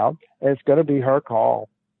 knows about. And it's going to be her call.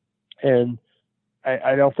 And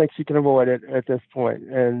I don't think she can avoid it at this point.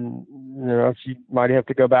 And, she might have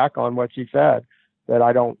to go back on what she said, that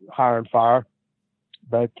I don't hire and fire.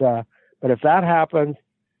 But if that happens,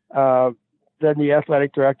 then the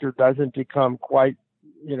athletic director doesn't become quite,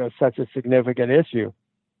 such a significant issue.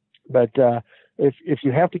 But if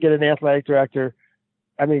you have to get an athletic director,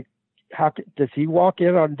 I mean, does he walk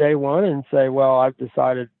in on day one and say, well, I've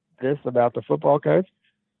decided this about the football coach?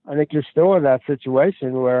 I think you're still in that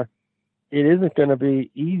situation where it isn't going to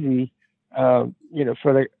be easy,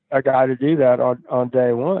 for a guy to do that on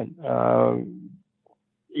day one.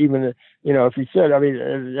 Even, if he should, I mean,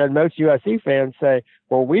 and most USC fans say,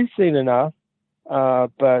 well, we've seen enough,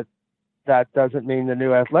 but that doesn't mean the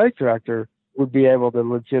new athletic director would be able to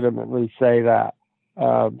legitimately say that.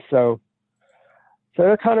 So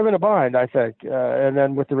they're kind of in a bind, I think. And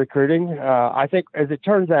then with the recruiting, I think, as it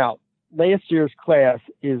turns out, last year's class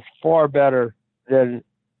is far better than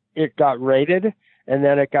it got rated. And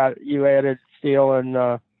then you added Steele and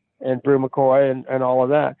Brew McCoy and all of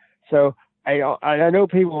that. So I know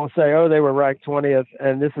people will say, oh, they were ranked 20th,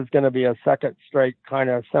 and this is going to be a second straight kind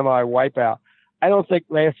of semi-wipeout. I don't think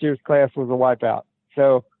last year's class was a wipeout.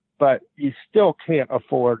 So, but you still can't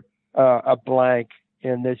afford a blank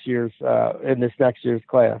in this next year's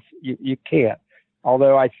class. You can't.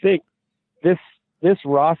 Although I think this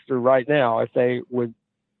roster right now, if they would,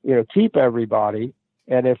 keep everybody,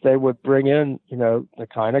 and if they would bring in, the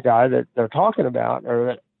kind of guy that they're talking about, or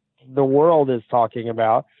that the world is talking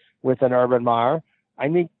about, with an Urban Meyer, I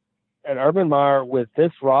think an Urban Meyer with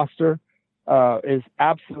this roster is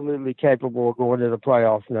absolutely capable of going to the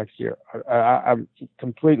playoffs next year. I'm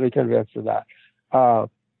completely convinced of that.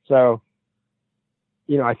 So,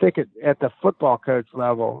 I think at the football coach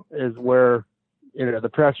level is where, the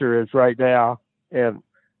pressure is right now. And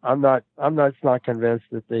I'm not convinced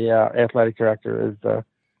that the athletic director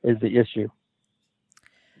is the issue.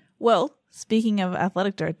 Well, speaking of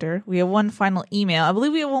athletic director, we have one final email. I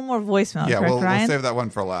believe we have one more voicemail. Yeah, correct, we'll save that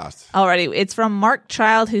one for last. Alrighty. It's from Mark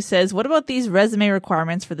Child, who says, what about these resume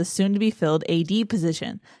requirements for the soon-to-be-filled AD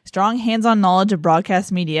position? Strong hands-on knowledge of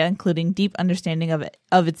broadcast media, including deep understanding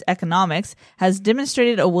of its economics, has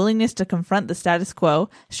demonstrated a willingness to confront the status quo,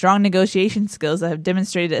 strong negotiation skills that have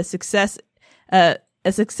demonstrated a success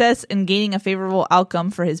in gaining a favorable outcome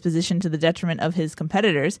for his position to the detriment of his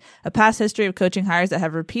competitors, a past history of coaching hires that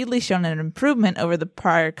have repeatedly shown an improvement over the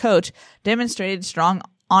prior coach, demonstrated strong,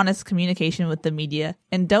 honest communication with the media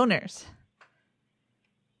and donors.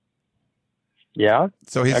 Yeah.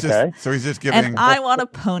 So he's just giving. And I want a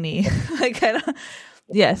pony.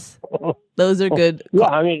 Yes, those are good. Yeah,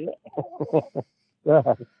 I mean,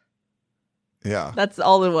 yeah. That's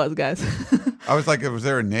all it was, guys. I was like, was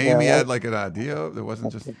there a name he had, like an idea? There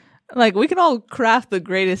wasn't just like we can all craft the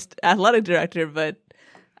greatest athletic director, but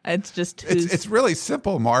it's just it's really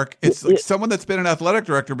simple, Mark. It's like someone that's been an athletic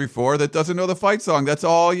director before that doesn't know the fight song. That's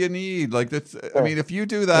all you need. Like that's, I mean, if you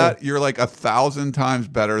do that, you're like 1,000 times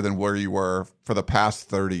better than where you were for the past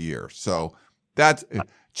 30 years. So that's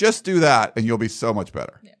just do that, and you'll be so much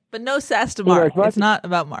better. Yeah. But no sass to Mark. It's not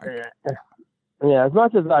about Mark. Yeah, as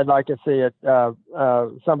much as I'd like to see it,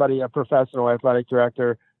 somebody, a professional athletic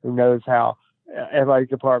director who knows how athletic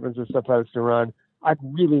departments are supposed to run, I'd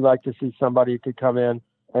really like to see somebody who could come in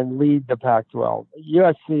and lead the Pac-12.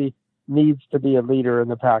 USC needs to be a leader in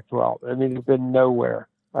the Pac-12. I mean, it's been nowhere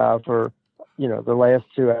for, the last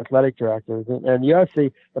two athletic directors. And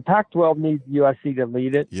USC, the Pac-12 needs USC to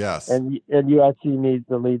lead it. Yes. And USC needs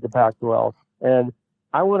to lead the Pac-12. And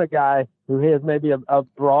I want a guy who has maybe a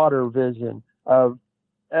broader vision and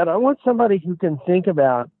I want somebody who can think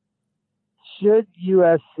about, should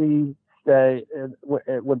USC stay,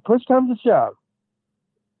 when push comes to shove,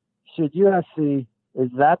 should USC, is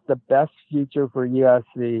that the best future for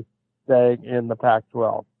USC staying in the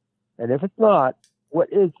Pac-12? And if it's not, what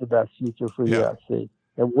is the best future for USC?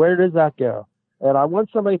 And where does that go? And I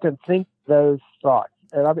want somebody who can think those thoughts.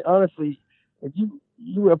 And I mean, honestly, if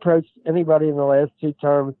you approached anybody in the last two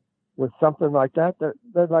terms with something like that,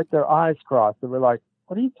 they're like their eyes crossed. And we're like,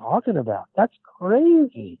 what are you talking about? That's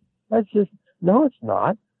crazy. That's just, no, it's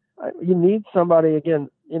not. You need somebody, again,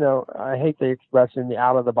 I hate the expression, the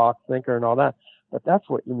out-of-the-box thinker and all that, but that's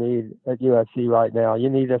what you need at USC right now. You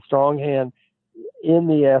need a strong hand in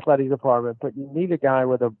the athletic department, but you need a guy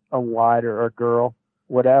with a wider, or girl,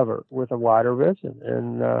 whatever, with a wider vision.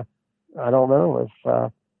 And I don't know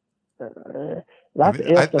if That's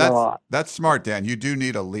asking a lot. That's smart, Dan. You do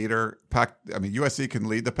need a leader. USC can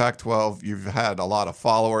lead the Pac-12. You've had a lot of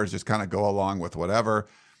followers just kind of go along with whatever.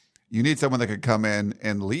 You need someone that could come in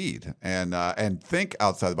and lead and think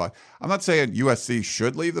outside the box. I'm not saying USC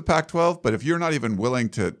should leave the Pac-12, but if you're not even willing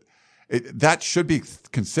to, that should be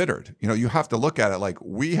considered. You have to look at it like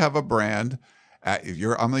we have a brand. I'm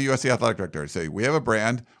the USC athletic director. I say we have a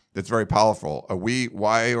brand that's very powerful.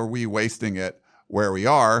 Why are we wasting it where we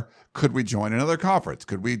are? Could we join another conference?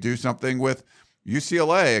 Could we do something with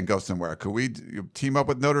UCLA and go somewhere? Could we team up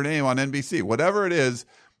with Notre Dame on NBC? Whatever it is,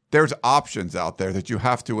 there's options out there that you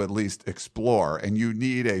have to at least explore, and you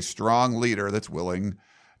need a strong leader that's willing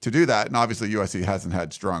to do that. And obviously USC hasn't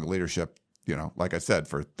had strong leadership, like I said,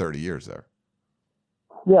 for 30 years there.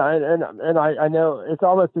 Yeah, and I know it's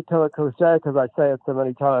almost become a cliche because I say it so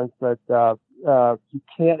many times, but you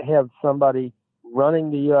can't have somebody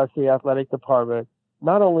running the USC athletic department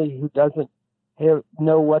not only who doesn't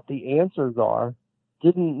know what the answers are,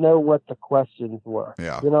 didn't know what the questions were.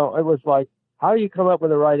 Yeah. It was like, how do you come up with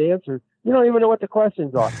the right answers? You don't even know what the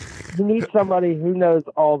questions are. You need somebody who knows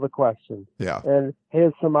all the questions and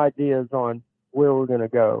has some ideas on where we're going to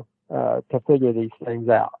go to figure these things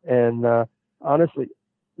out. And honestly,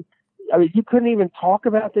 you couldn't even talk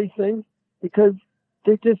about these things because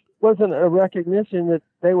there just wasn't a recognition that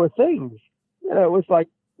they were things. It was like,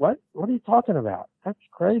 what are you talking about? That's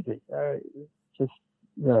crazy. It's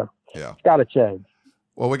got to change.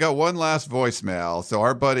 Well, we got one last voicemail. So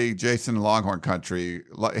our buddy Jason in Longhorn Country,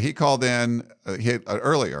 he called in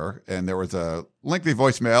earlier, and there was a lengthy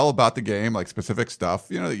voicemail about the game, like specific stuff,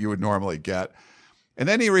 that you would normally get. And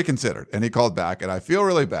then he reconsidered, and he called back, and I feel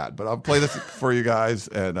really bad, but I'll play this for you guys,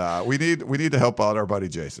 and we need to help out our buddy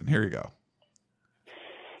Jason. Here you go.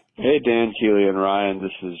 Hey, Dan, Keely, and Ryan.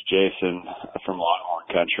 This is Jason from Longhorn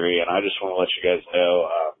Country, and I just want to let you guys know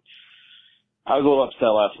I was a little upset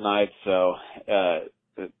last night, so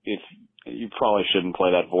if you probably shouldn't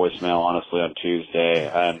play that voicemail, honestly, on Tuesday.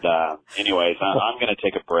 And anyways, I'm going to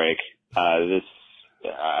take a break.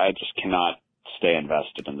 I just cannot stay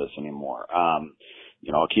invested in this anymore.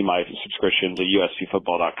 I'll keep my subscription to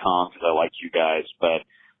USCFootball.com because I like you guys, but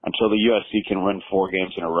until the USC can win 4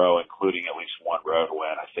 games in a row, including at least one road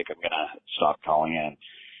win, I think I'm going to stop calling in.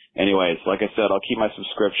 Anyways, like I said, I'll keep my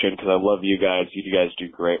subscription because I love you guys. You guys do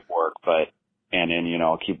great work, and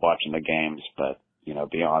I'll keep watching the games, but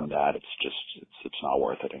beyond that, it's not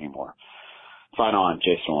worth it anymore. Sign on,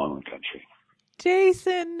 Jason Longhorn Country.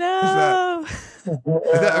 Jason, no.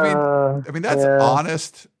 That's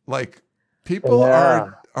honest. Like, people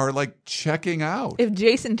are like checking out. If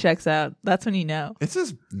Jason checks out, that's when you know. This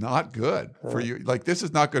is not good for you. Like, this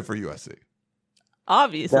is not good for USC.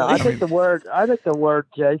 Obviously. No, I think the word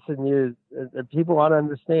Jason used, people ought to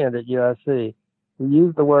understand at USC, he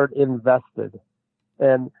used the word invested.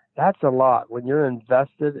 And that's a lot. When you're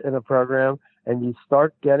invested in a program and you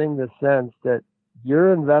start getting the sense that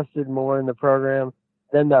you're invested more in the program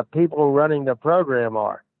than the people running the program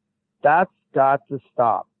are, that's got to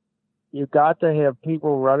stop. You've got to have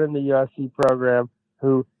people running the USC program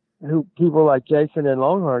who people like Jason in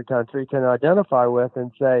Longhorn Country can identify with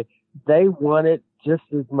and say, they want it just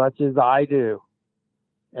as much as I do.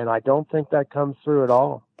 And I don't think that comes through at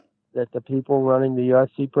all, that the people running the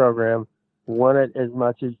USC program want it as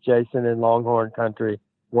much as Jason in Longhorn Country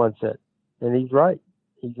wants it. And he's right.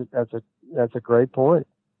 That's a great point.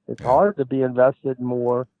 It's hard to be invested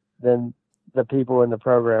more than the people in the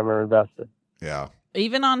program are invested. Yeah.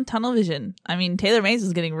 Even on tunnel vision. I mean, Taylor Mays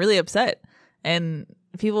was getting really upset, and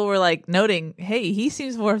people were like noting, hey, he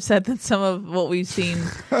seems more upset than some of what we've seen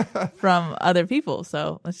from other people.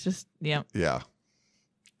 So let's just, Yeah.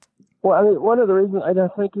 Well, I mean, one of the reasons I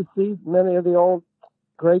don't think you see many of the old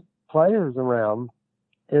great players around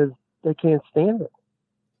is they can't stand it.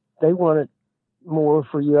 They want it more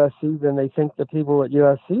for USC than they think the people at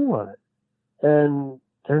USC want it. And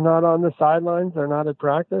they're not on the sidelines. They're not at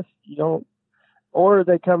practice. Or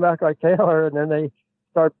they come back like Taylor and then they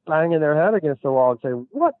start banging their head against the wall and say,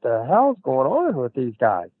 what the hell's going on with these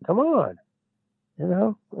guys? Come on.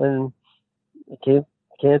 And you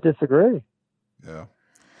can't disagree. Yeah.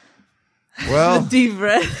 Well, deep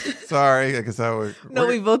breath. Sorry, I guess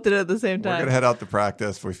we both did it at the same time. We're gonna head out to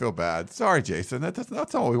practice. We feel bad. Sorry, Jason.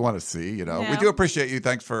 That's all we want to see. We do appreciate you.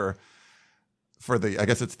 Thanks for the, I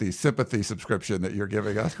guess it's the sympathy subscription that you're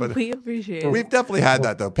giving us. But we appreciate it. We've definitely had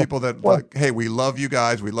that though. People that like, hey, we love you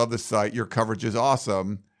guys. We love the site. Your coverage is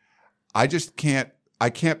awesome. I just can't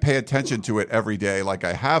pay attention to it every day like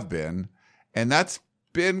I have been, and that's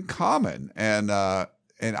been common. And I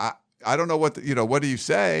don't know what do you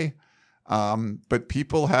say? But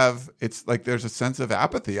people it's like there's a sense of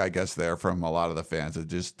apathy, I guess, there from a lot of the fans that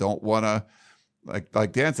just don't want to,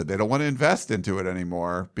 like Dan said, they don't want to invest into it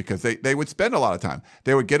anymore because they would spend a lot of time.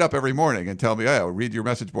 They would get up every morning and tell me, hey, I'll read your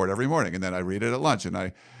message board every morning. And then I read it at lunch and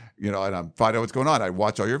and I'm find out what's going on. I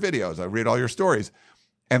watch all your videos. I read all your stories.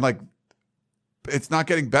 And like, it's not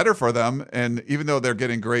getting better for them. And even though they're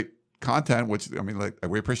getting great content, which, I mean, like,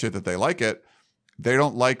 we appreciate that they like it, they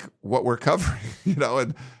don't like what we're covering,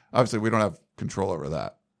 and obviously we don't have control over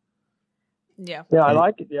that. Yeah. Yeah, I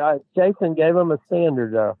like it. Yeah, Jason gave him a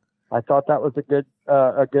standard, though. I thought that was a good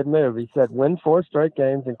move. He said, win 4 straight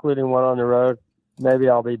games, including one on the road. Maybe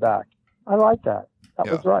I'll be back. I like that. That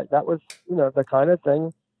was right. That was, the kind of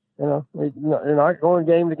thing, you're not going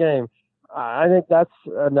game to game. I think that's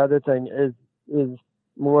another thing is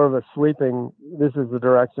more of a sweeping, this is the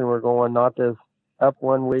direction we're going, not this up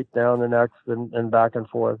one week, down the next, and back and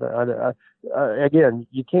forth. Again,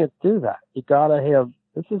 you can't do that. You got to have,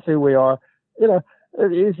 this is who we are.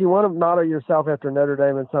 If you want to model yourself after Notre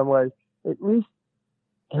Dame in some ways, at least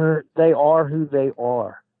they are who they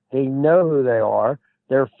are. They know who they are.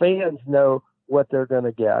 Their fans know what they're going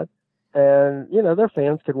to get. And, their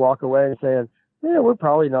fans could walk away and saying, we're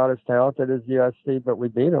probably not as talented as USC, but we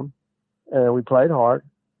beat them. And we played hard.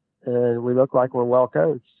 And we look like we're well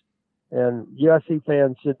coached. And USC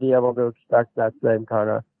fans should be able to expect that same kind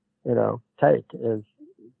of, take is,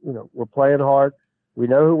 we're playing hard. We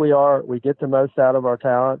know who we are. We get the most out of our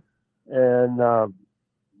talent and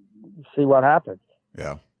see what happens.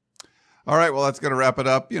 Yeah. All right. Well, that's going to wrap it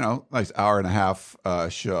up. Nice hour and a half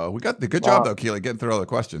show. We got the good job, though, Keely, getting through all the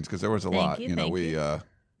questions because there was a lot.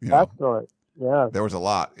 Excellent. Yeah. There was a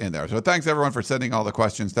lot in there. So thanks, everyone, for sending all the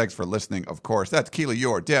questions. Thanks for listening, of course. That's Keely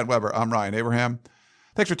Eure, Dan Weber. I'm Ryan Abraham.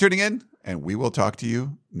 Thanks for tuning in, and we will talk to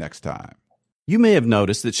you next time. You may have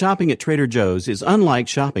noticed that shopping at Trader Joe's is unlike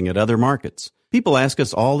shopping at other markets. People ask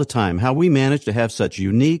us all the time how we manage to have such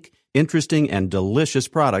unique, interesting, and delicious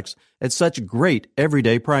products at such great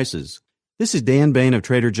everyday prices. This is Dan Bain of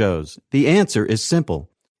Trader Joe's. The answer is simple.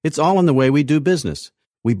 It's all in the way we do business.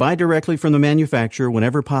 We buy directly from the manufacturer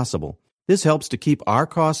whenever possible. This helps to keep our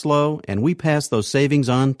costs low, and we pass those savings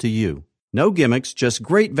on to you. No gimmicks, just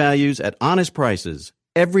great values at honest prices.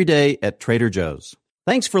 Every day at Trader Joe's.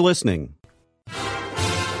 Thanks for listening.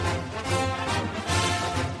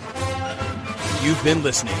 You've been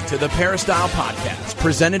listening to the Peristyle Podcast,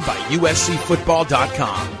 presented by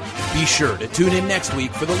USCFootball.com. Be sure to tune in next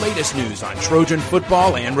week for the latest news on Trojan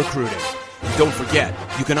football and recruiting. Don't forget,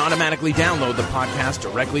 you can automatically download the podcast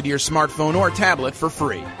directly to your smartphone or tablet for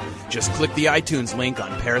free. Just click the iTunes link on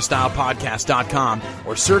PeristylePodcast.com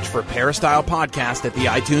or search for Peristyle Podcast at the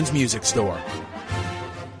iTunes Music Store.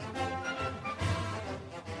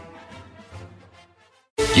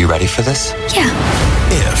 You ready for this? Yeah.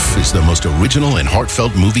 If is the most original and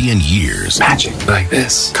heartfelt movie in years. Magic like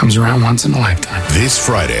this comes around once in a lifetime. This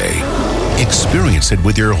Friday, experience it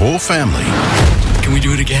with your whole family. Can we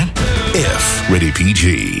do it again? If, rated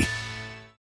PG.